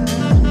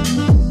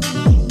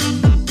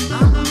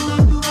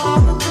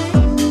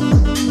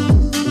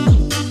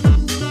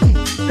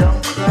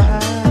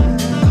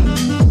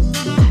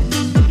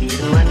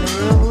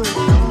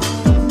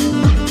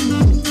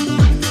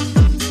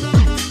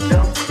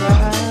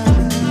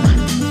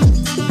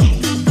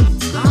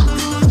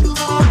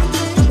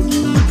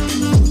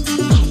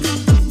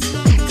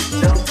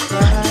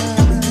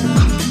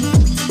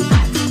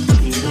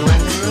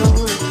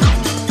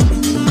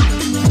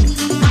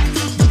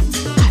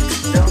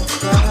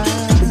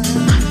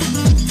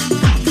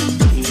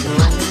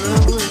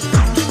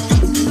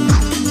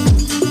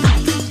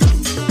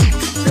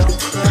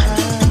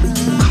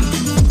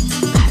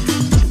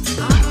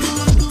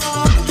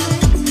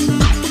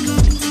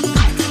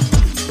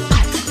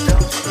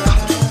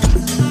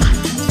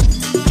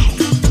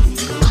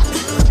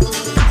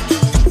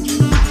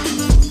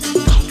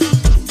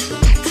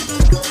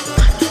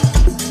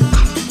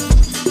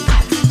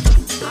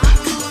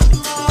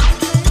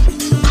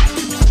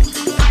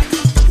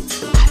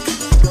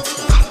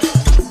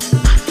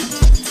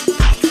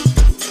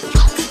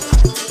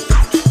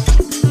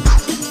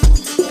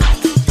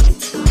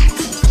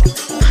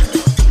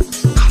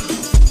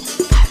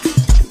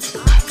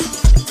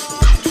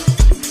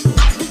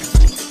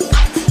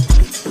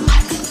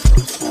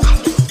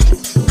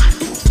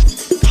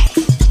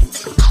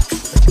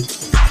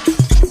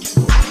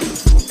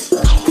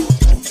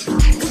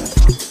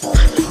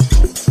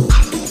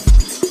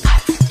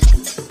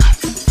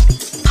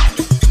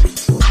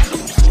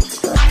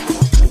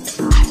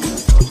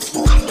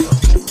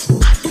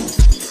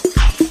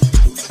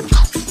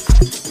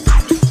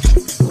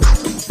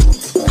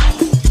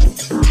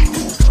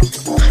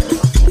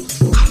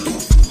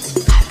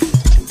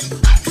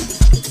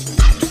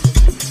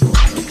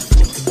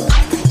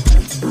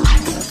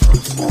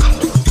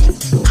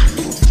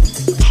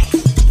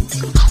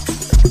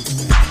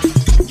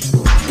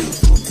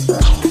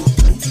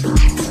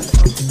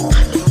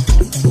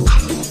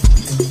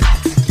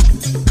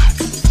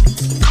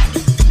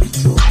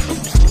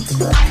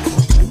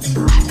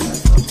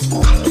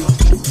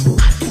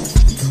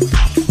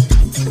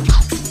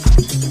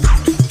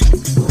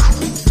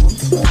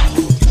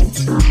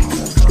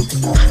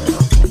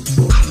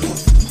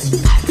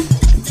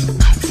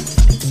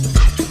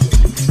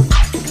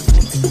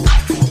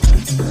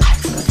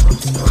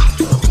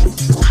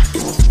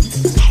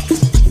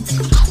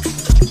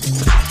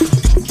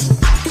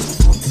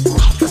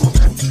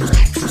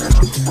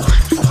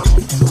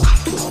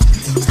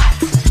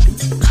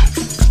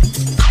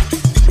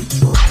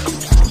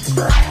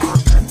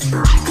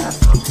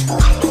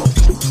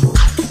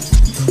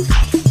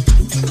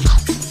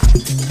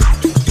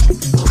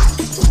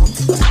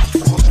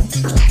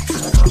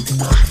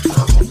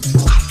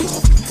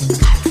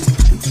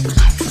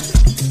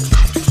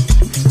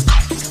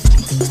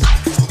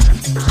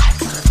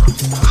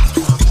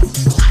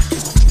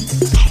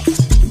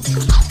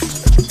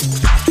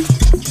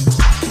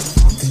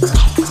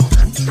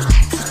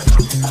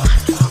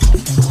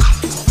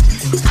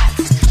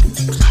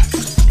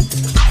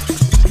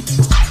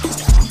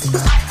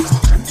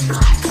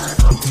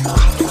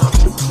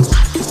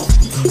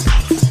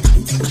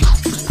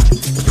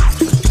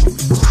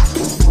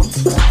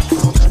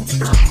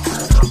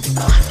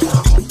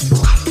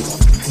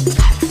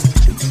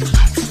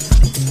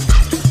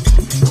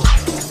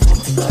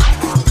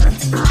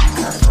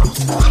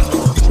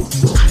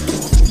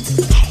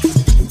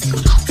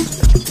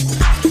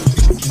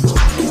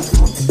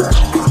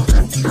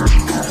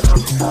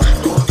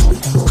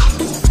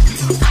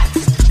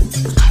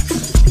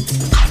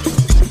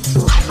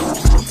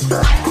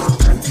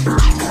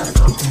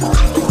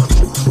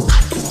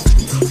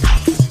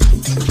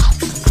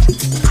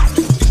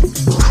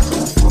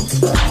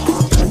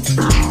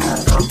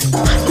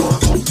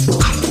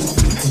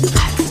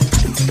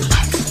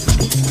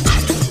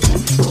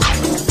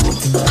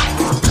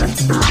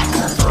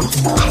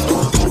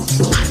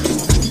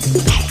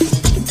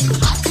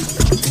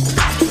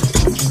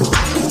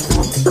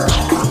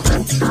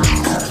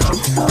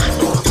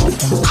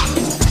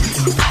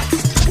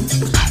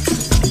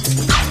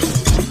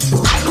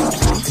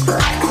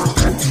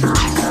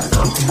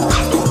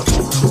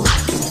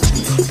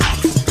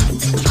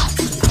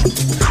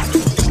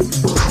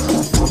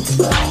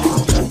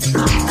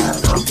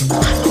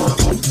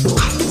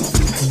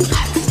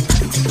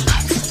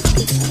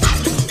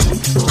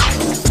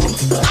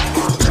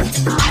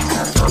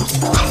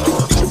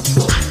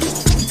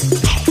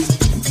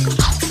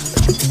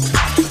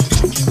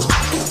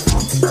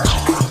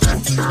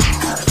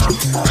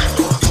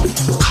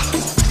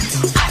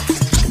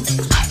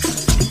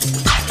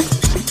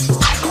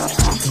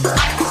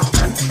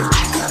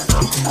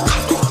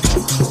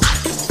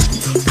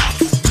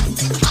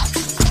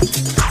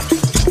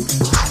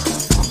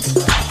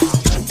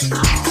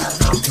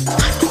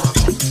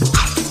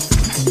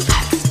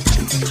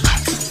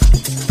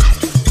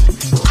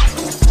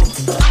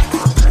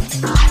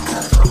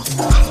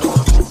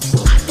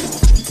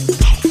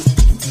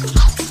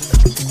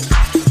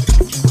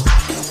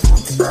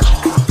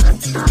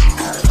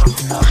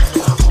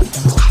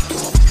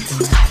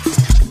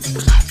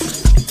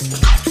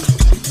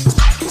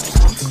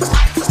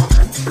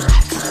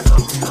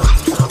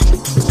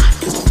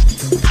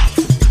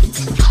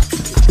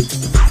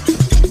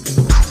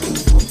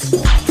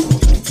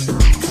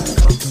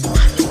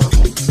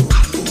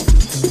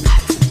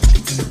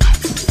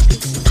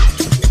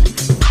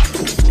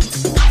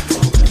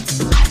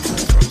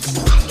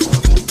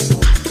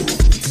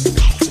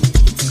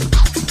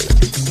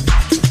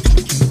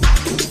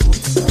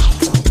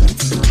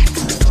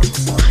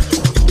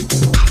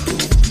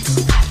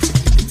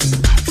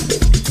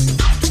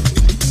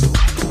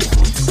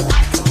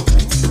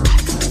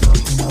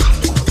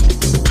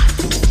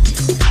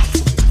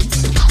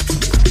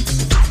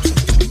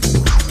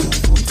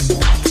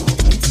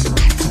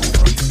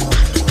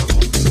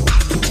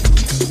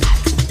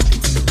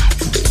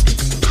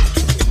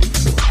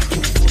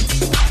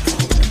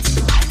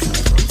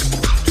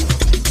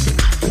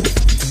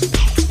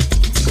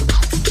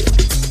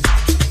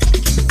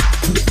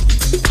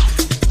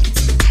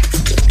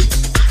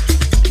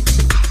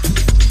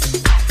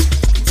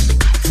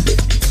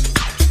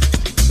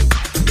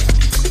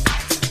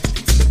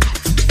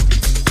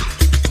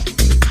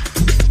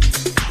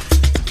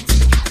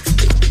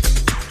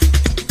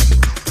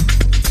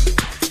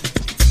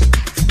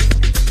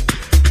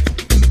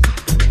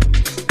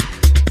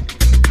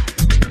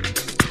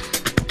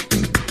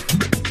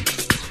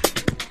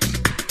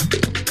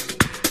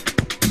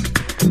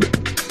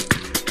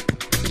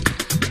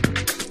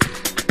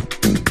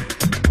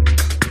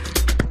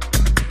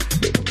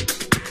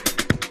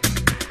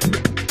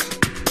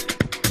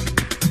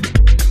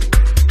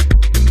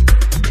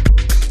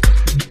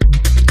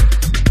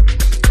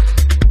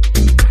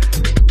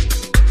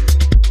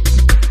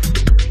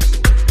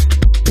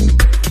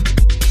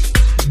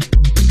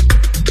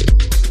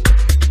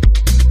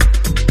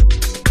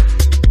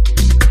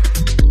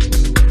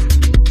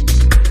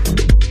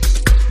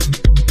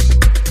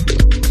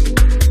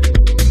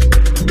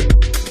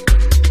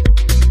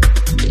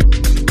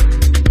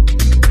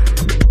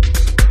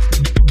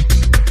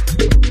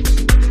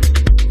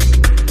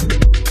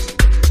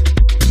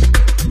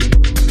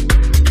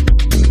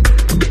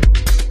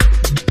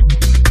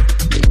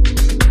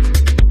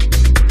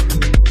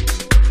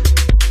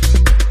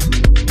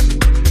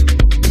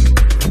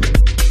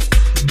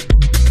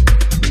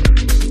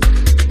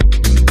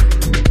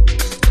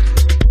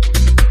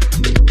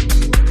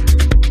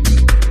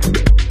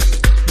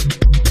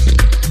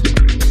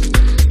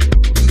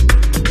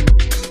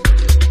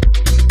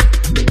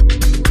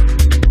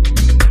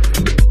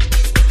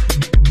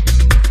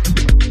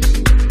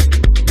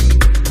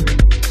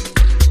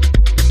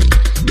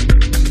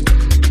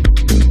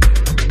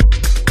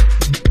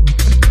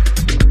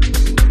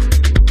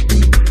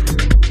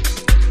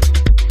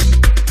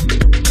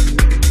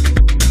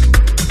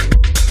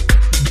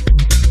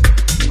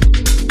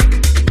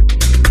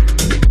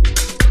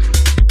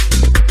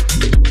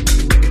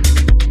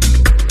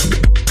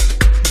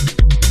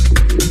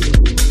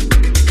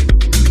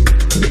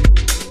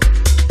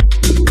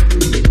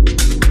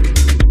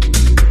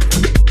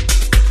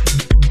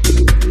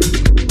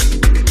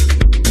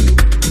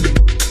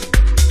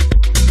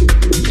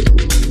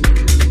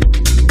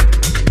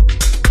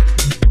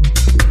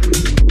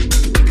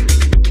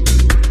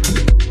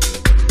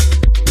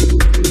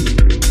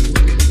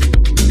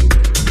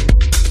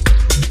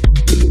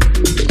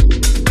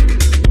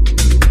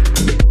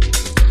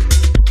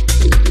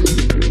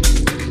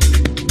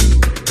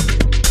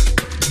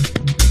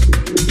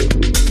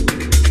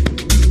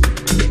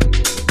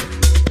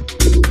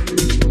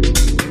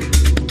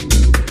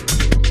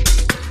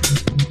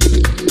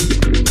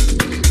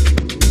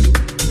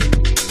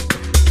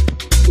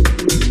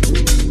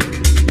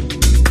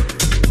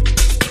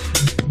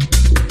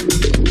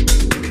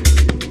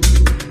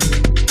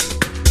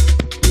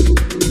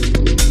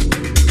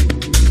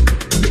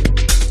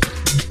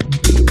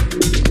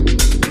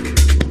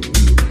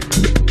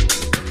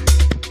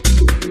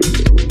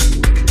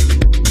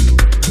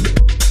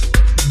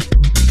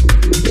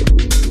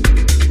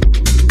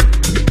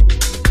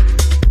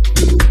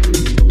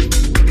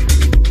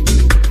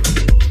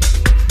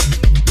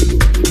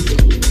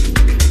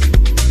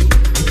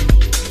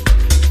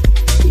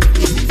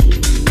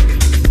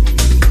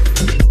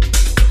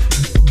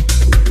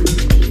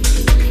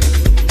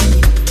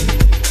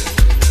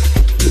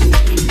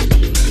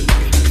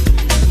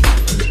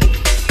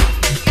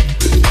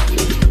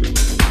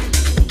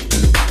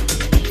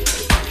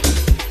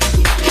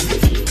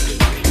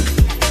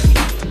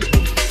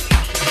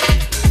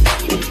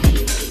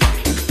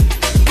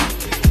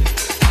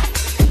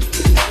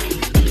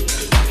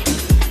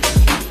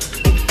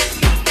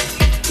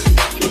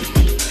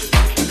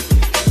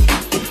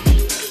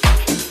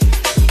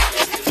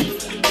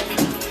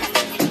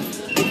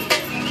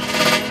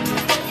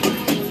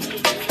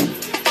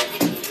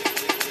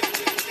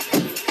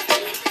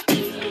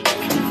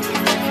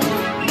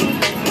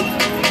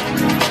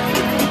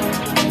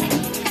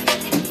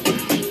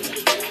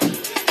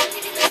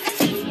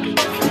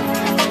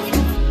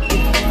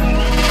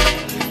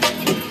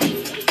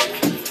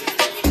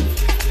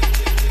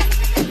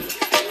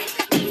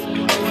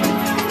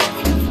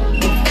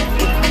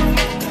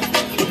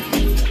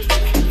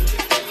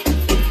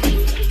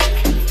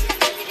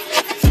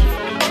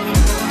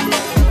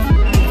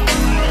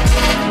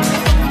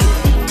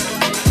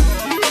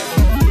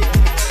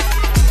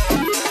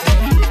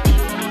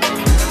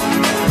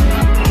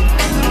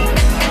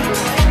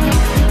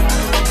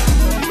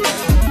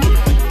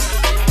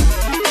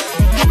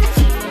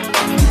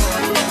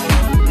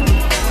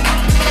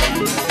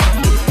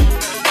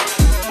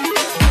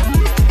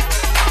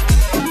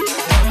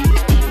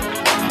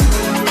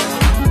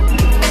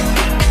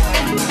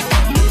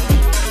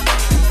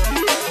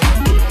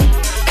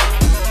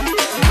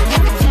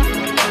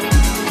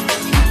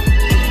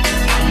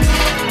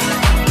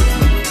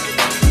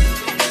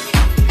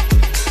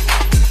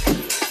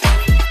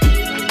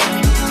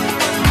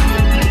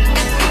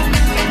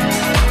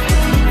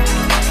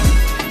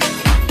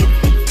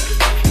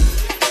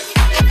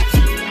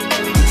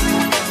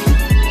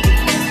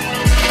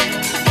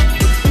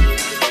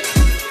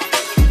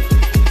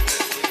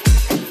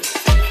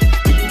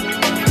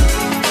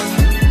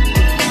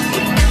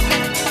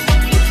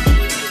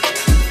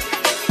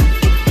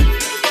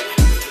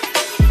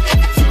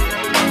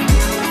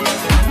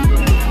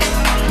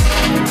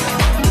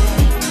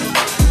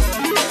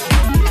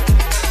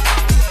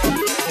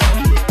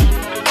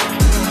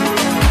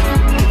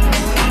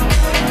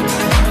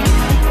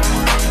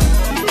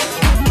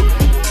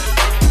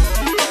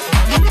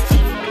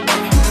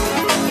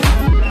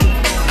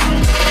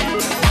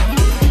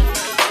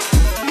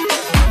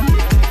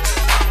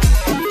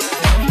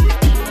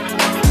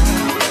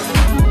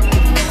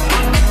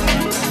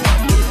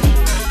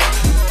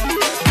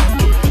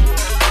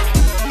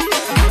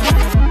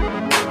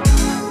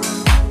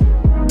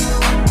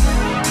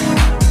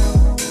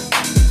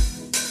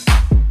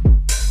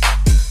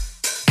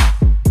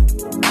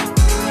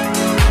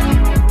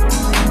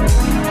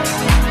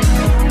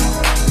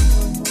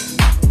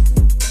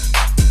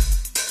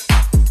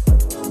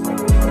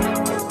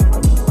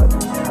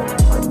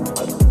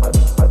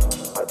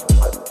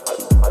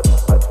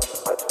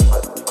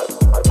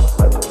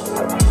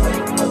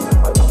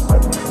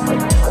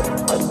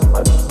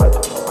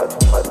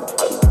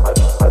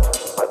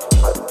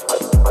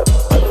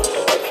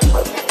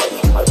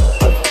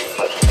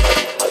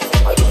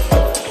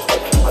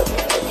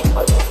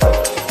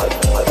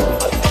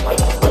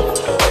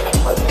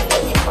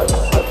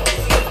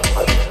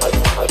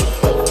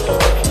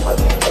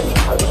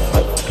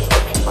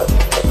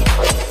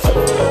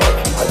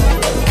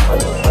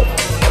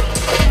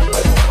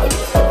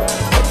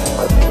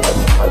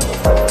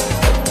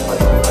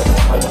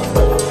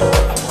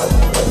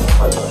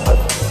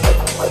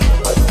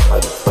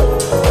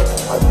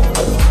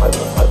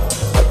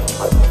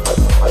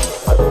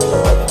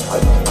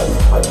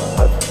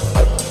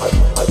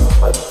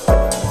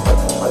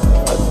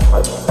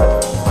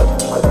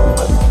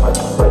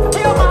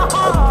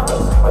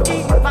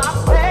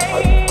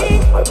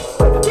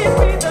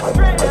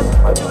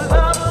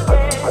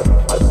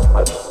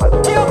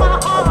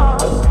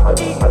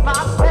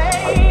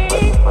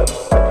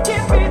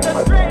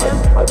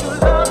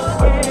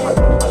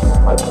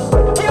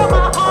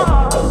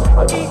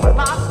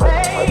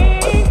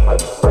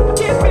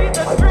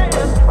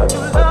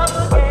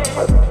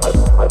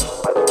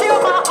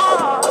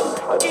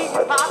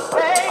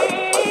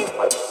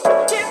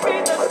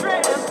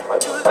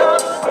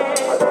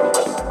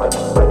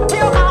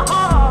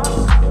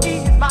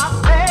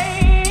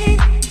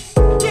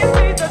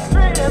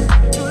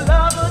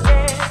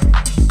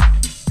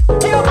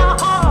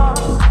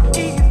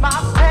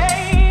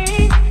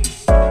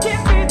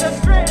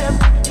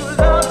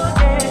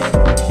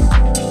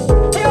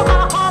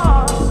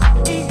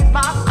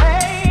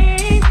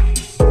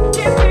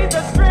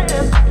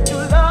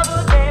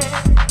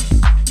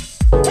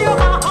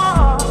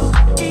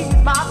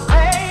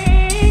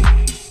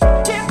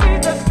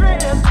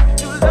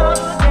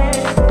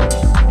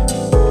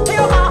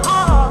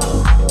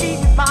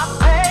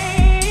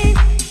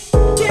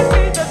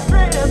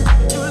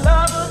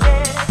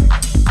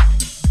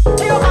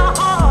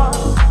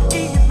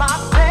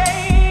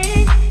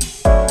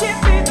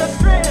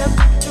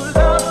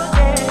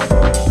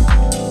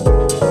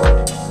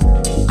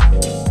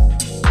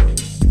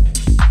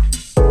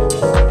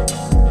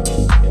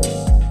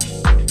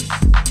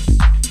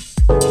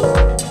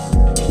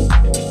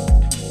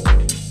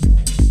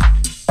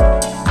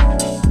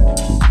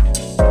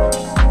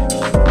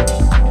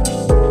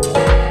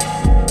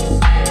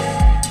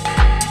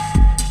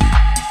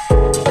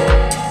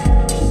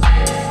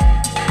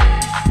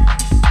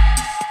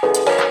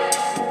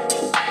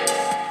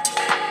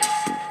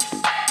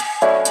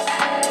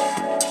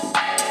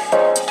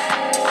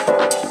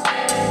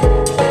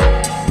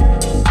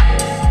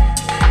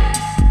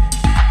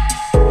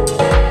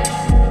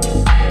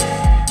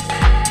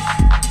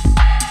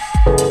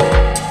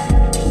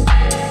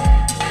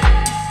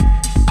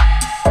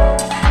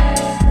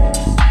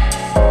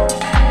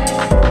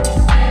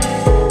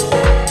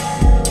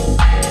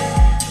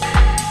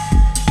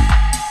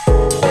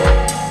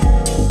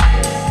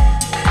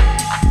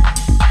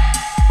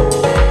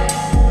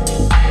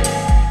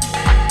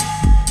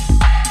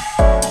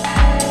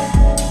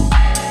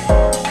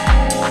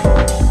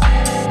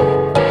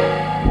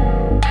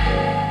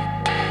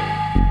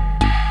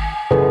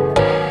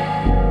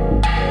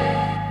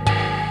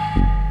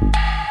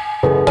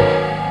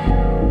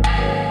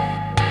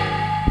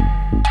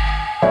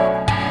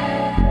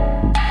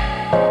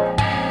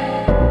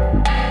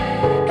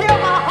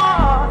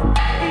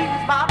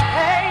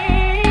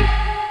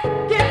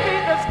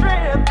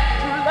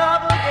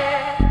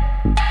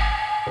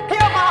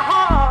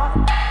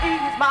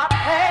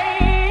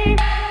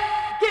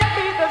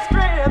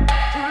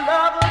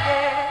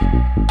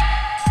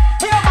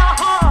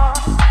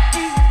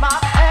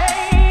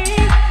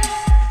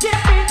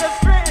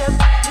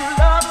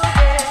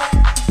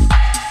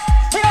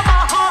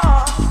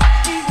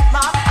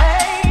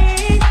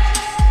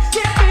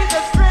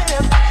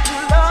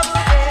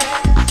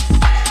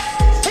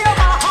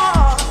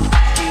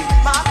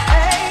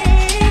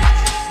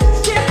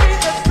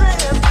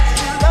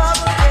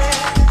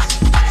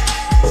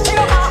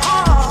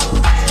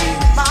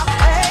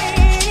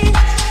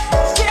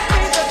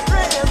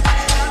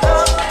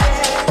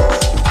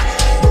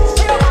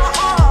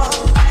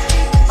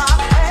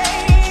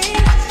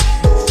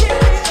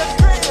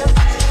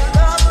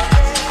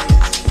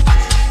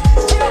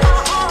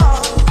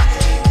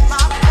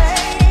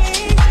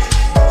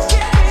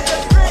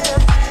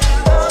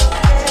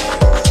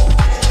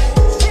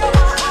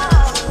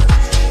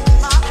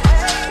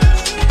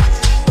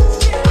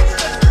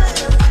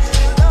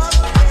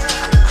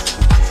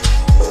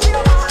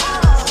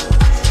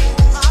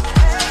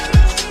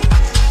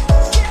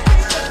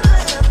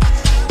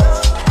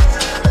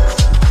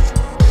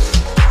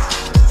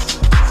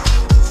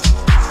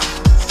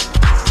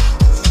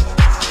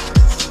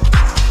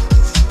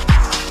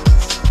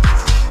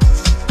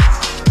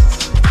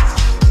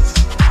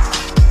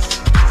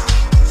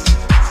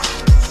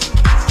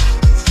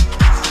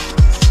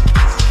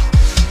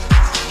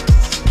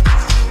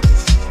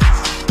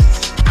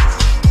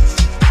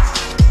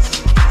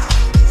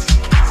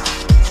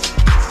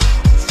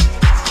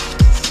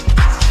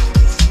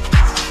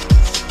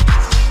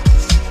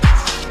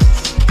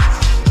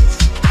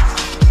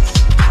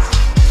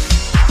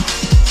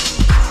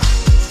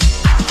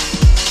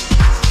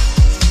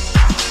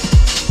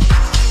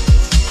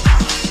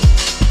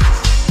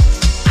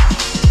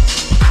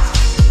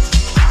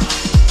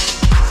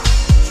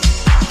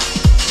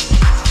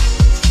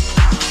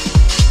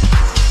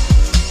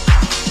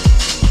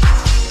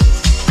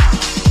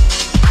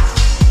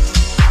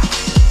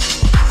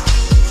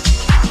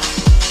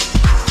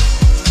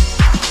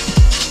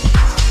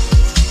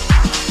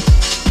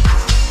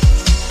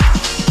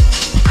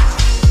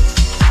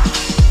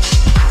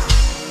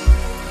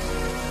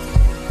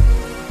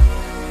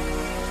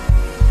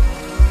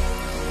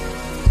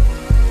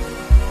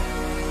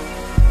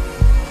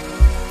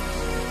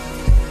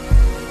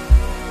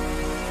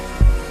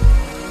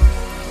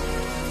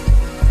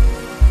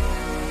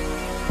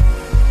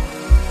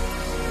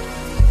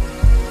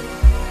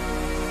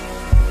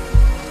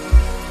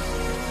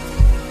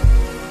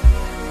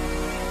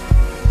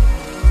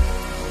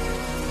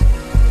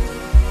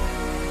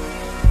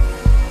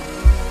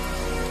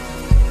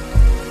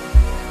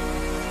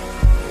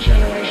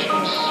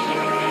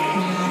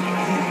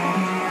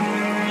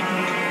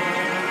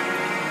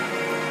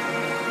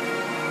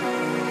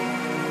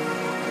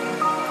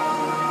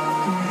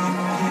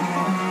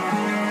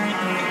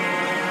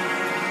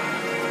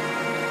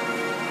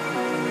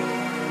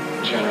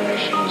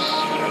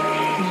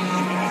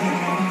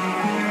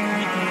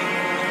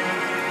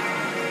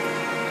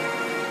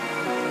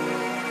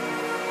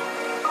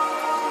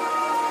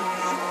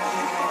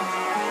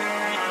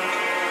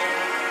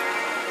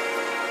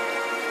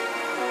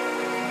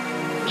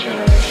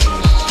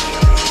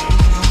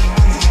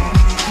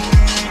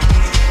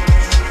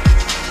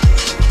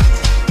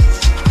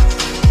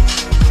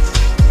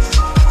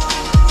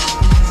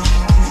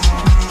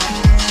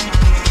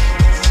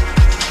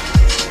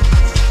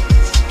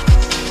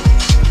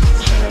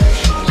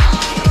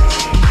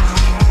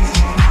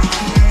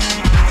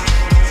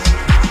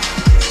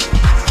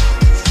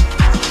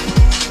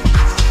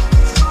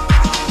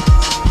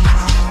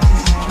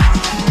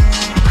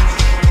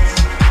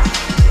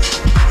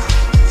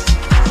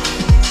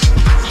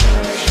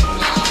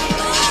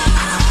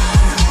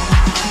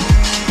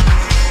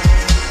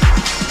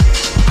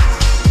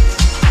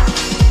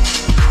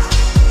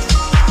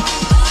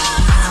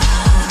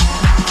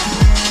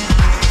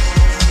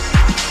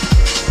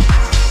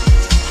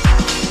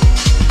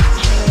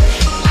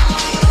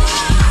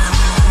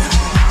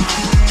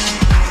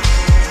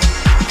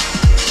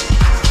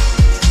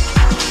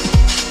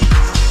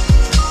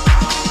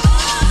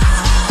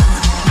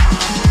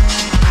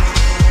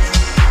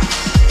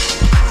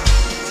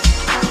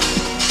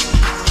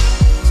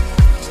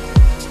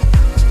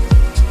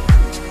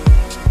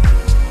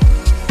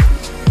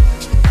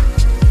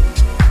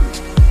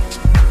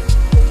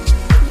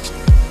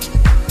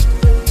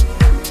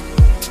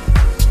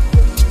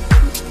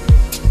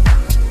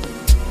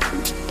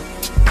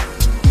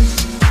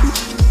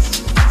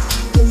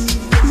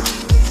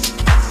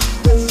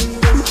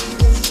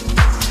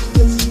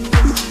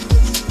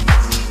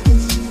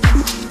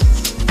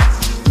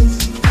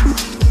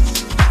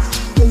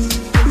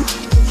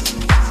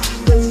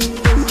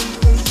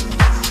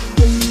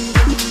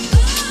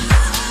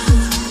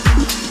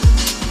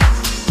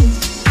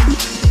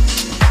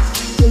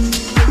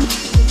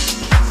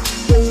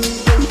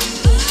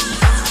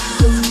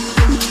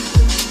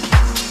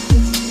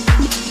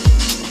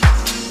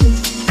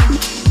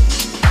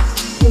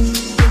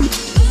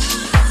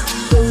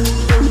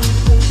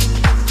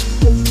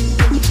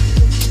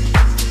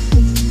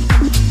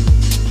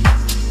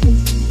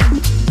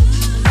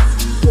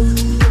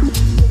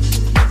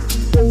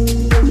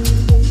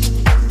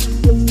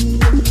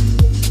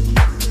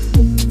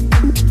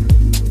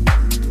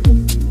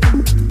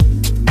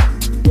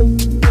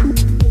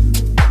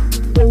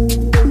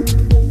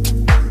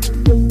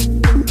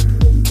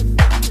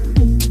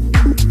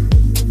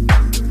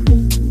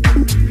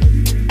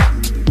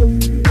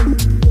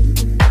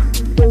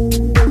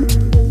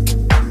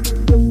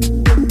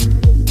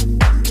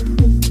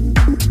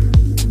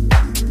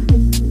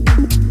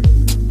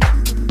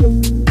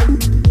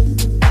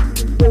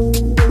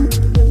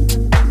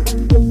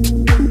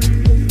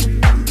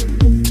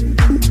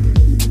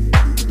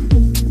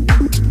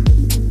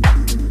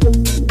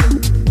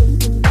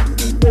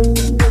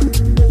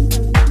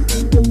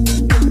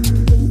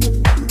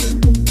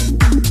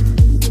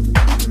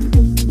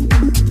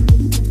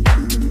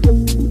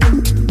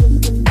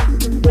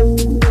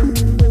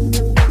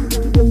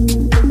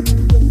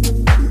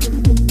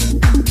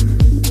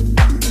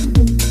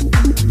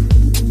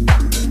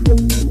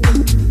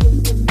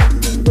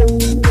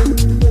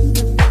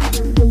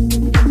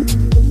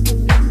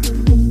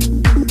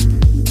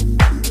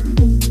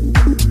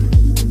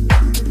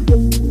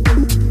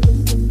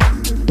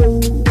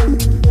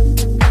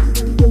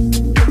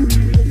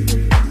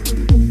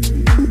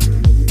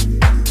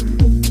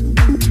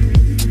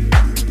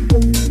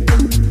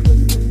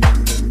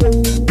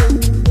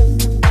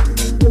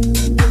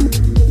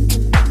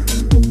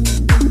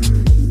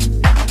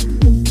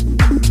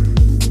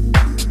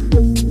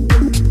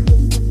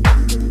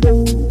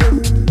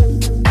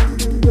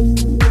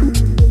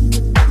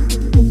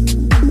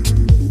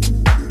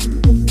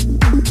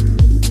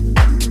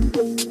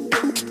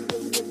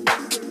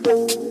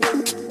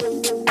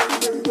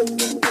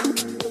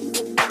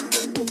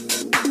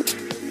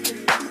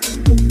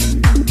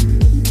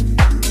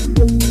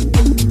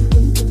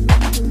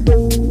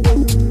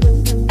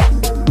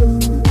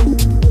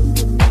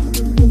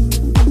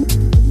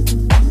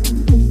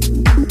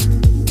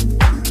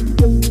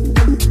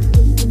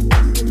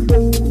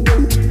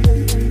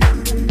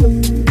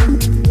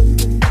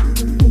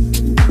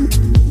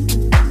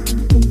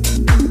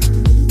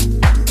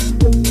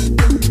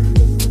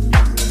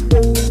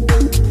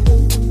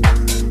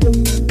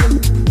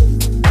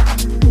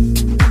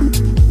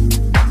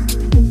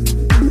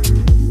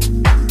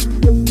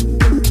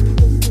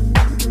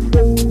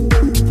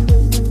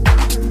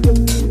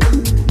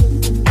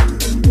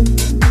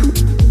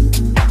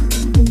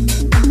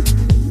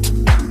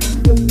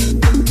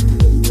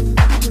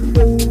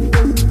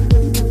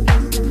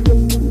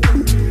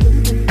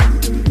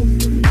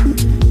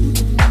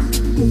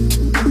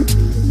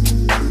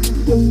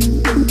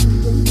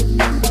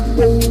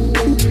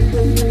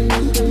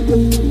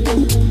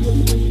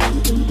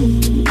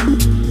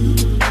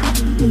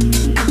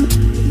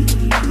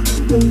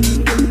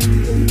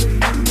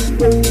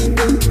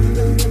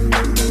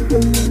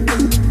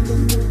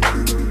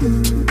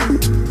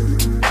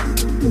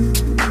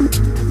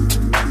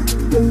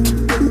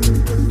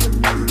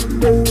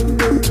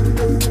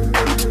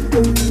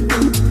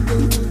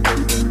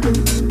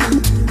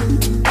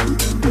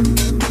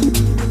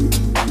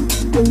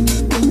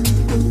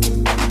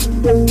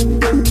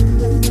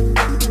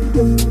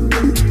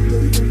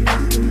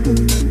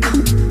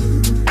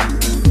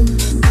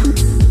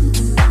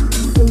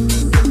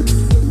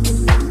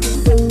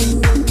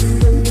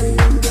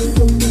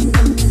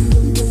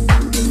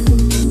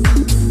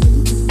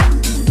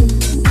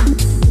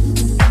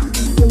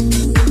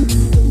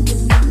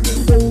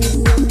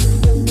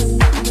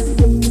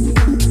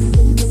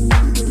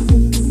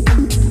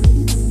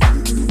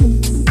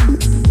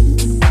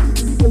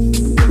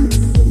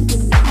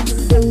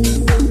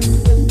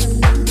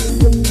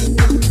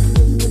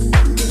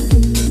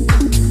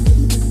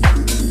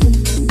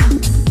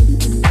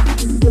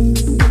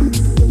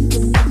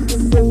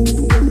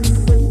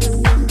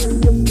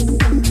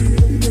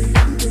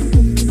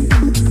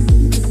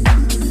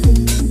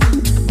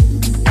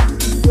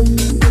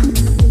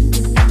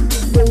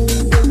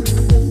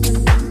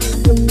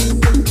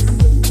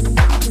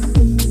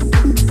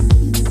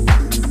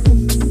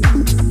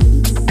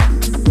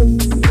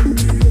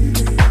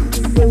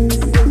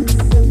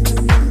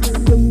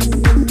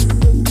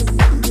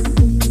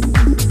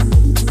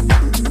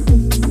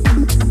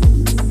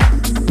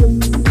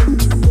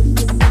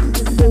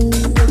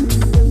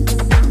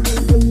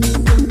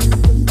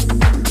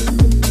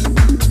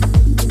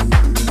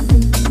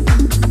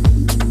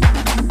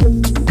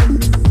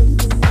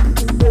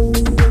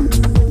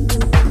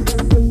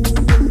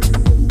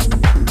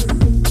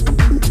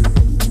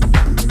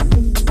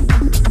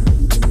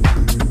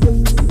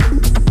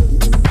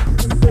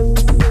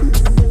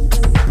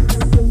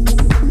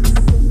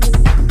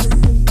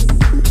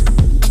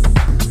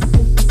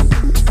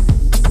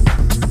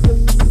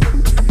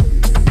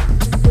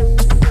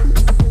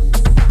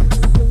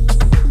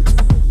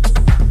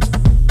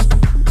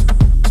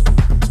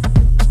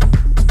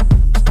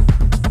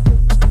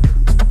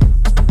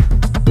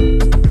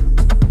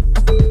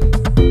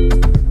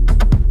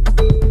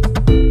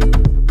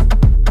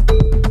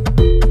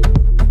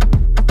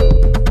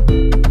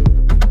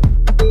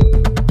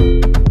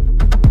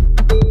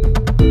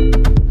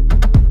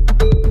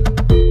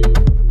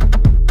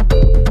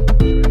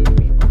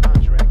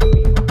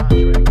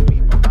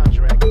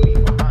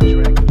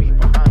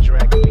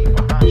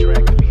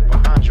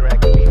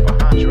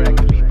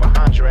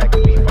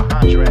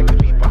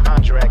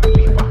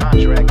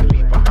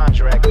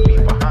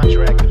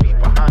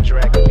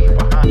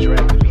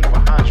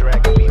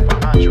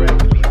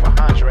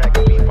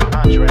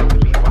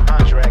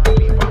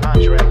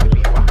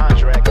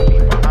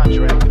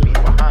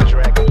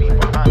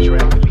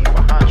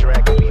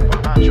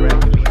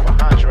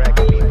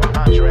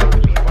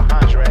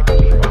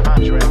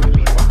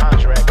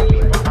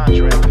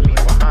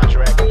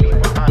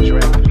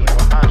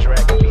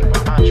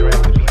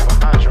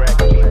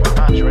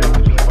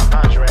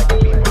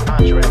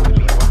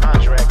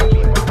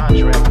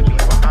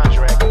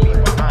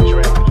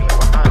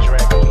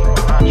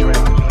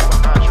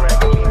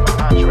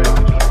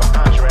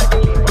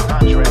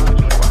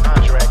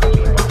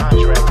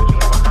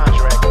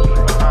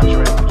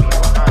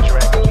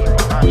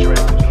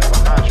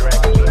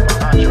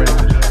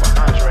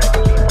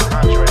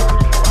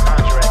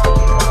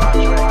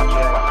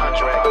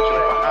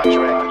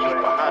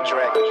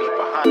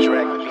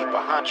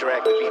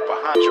 track, the beat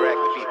behind track,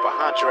 the beat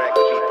behind track,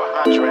 the beat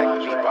behind track, the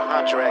beat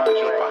behind track, the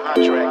beat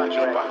behind track, the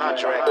beat behind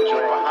track, the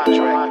beat behind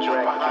track, the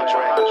beat behind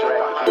track, the beat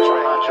behind track, the beat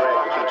behind track,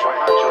 the beat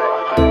behind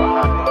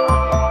track.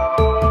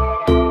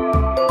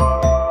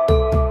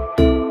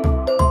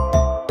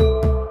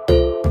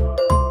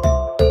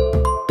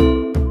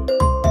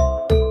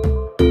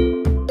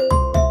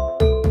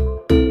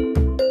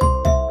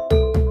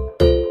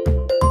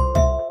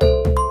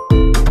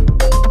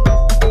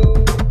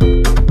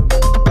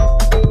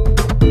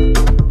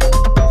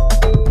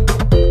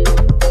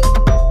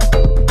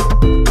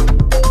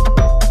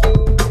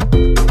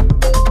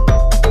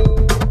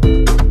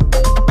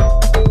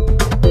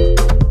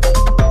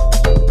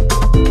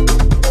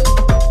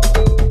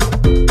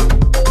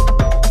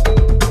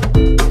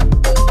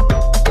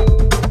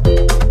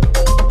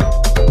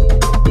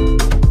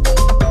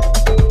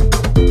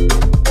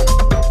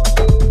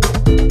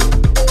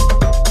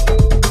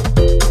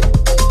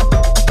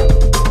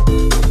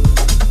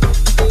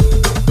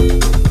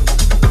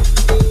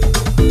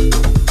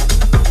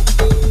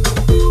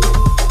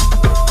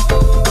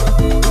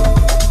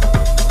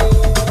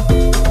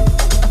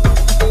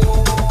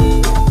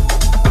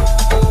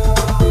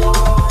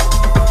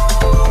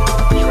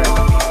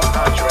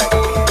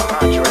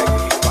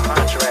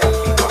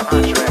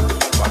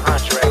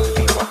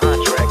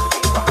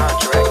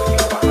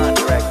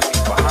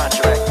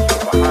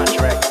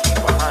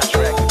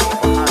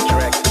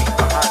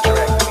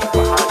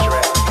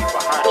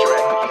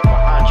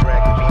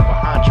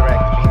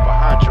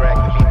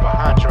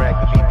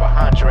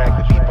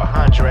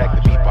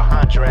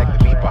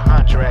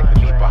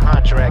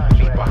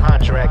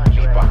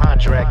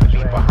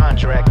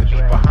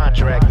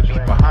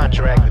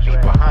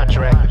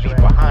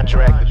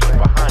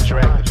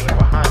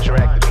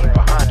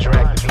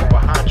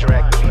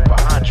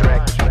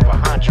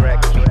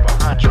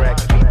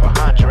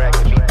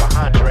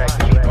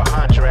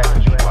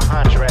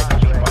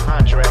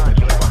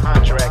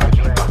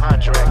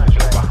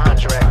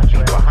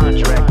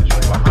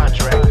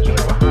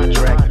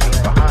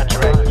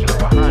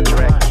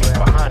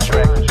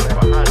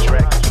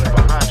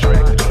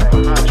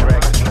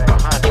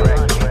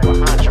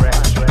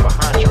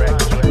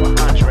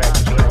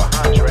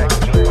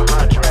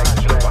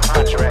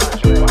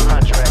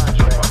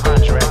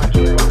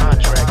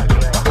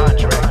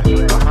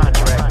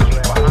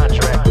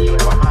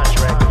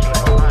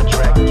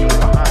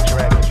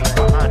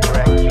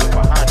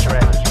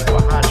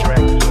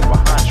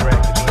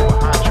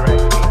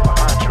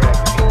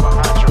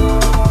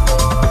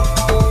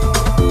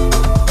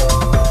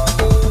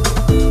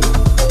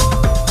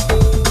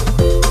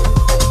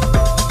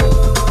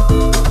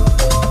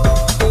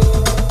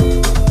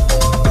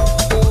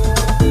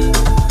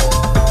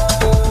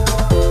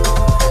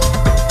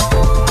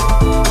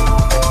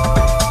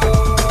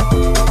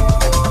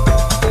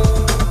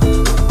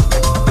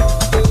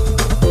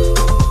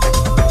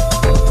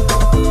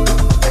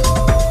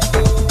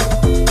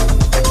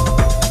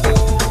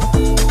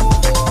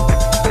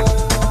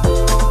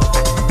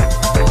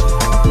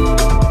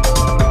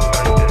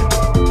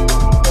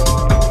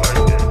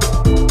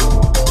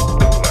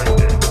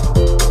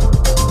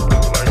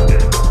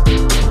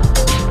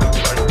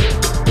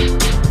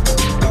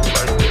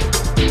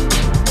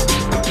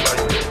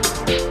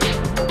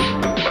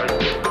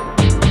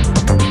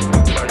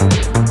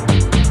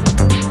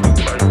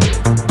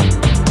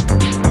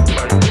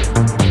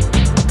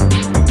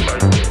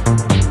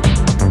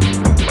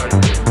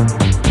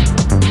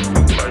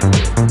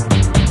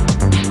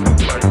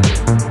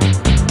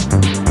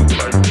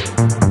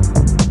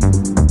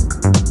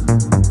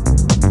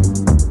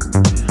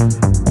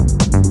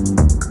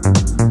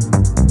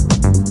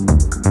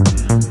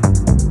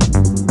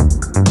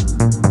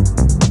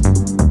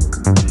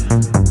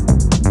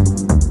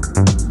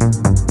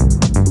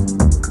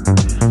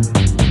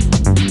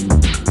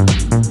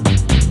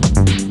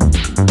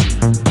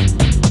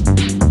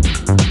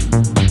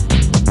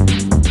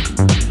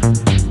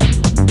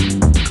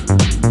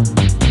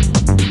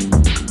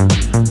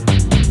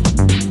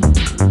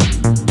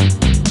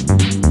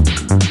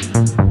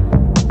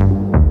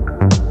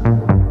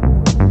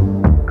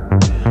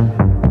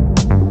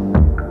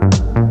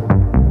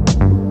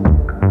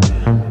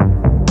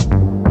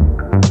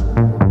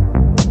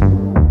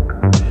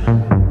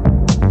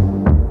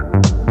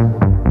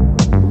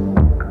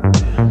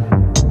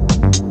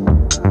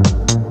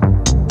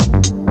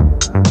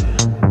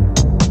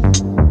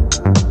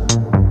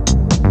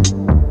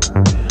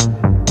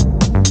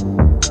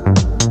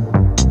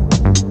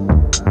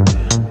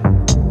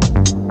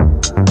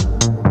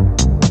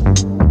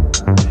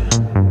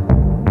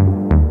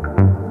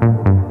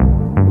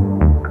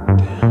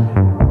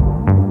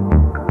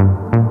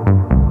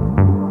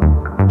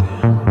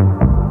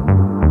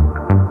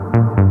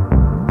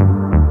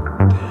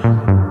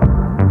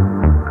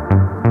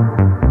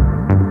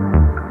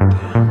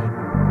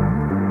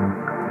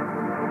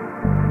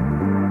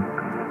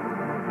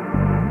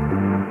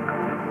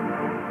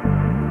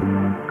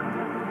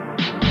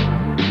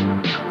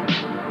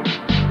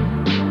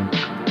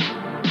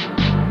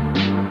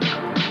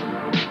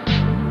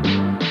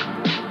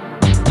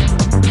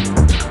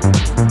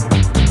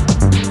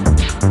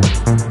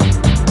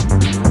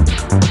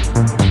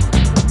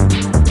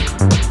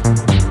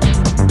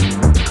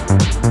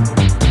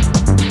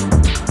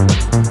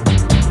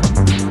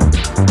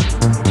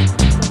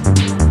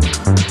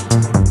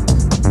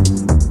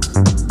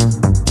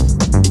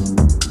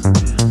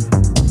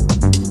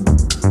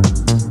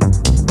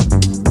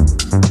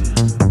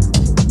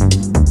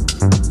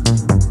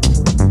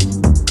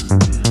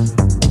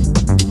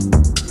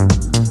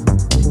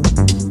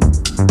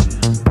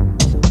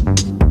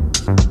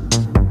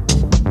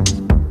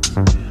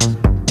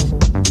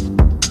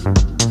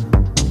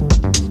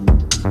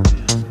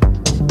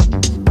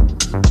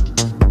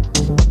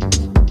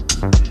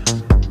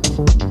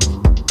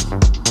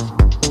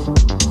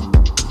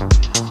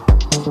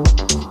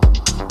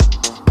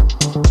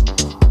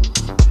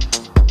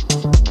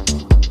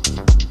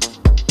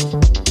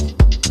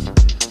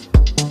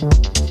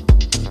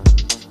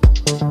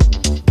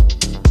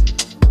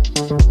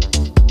 you.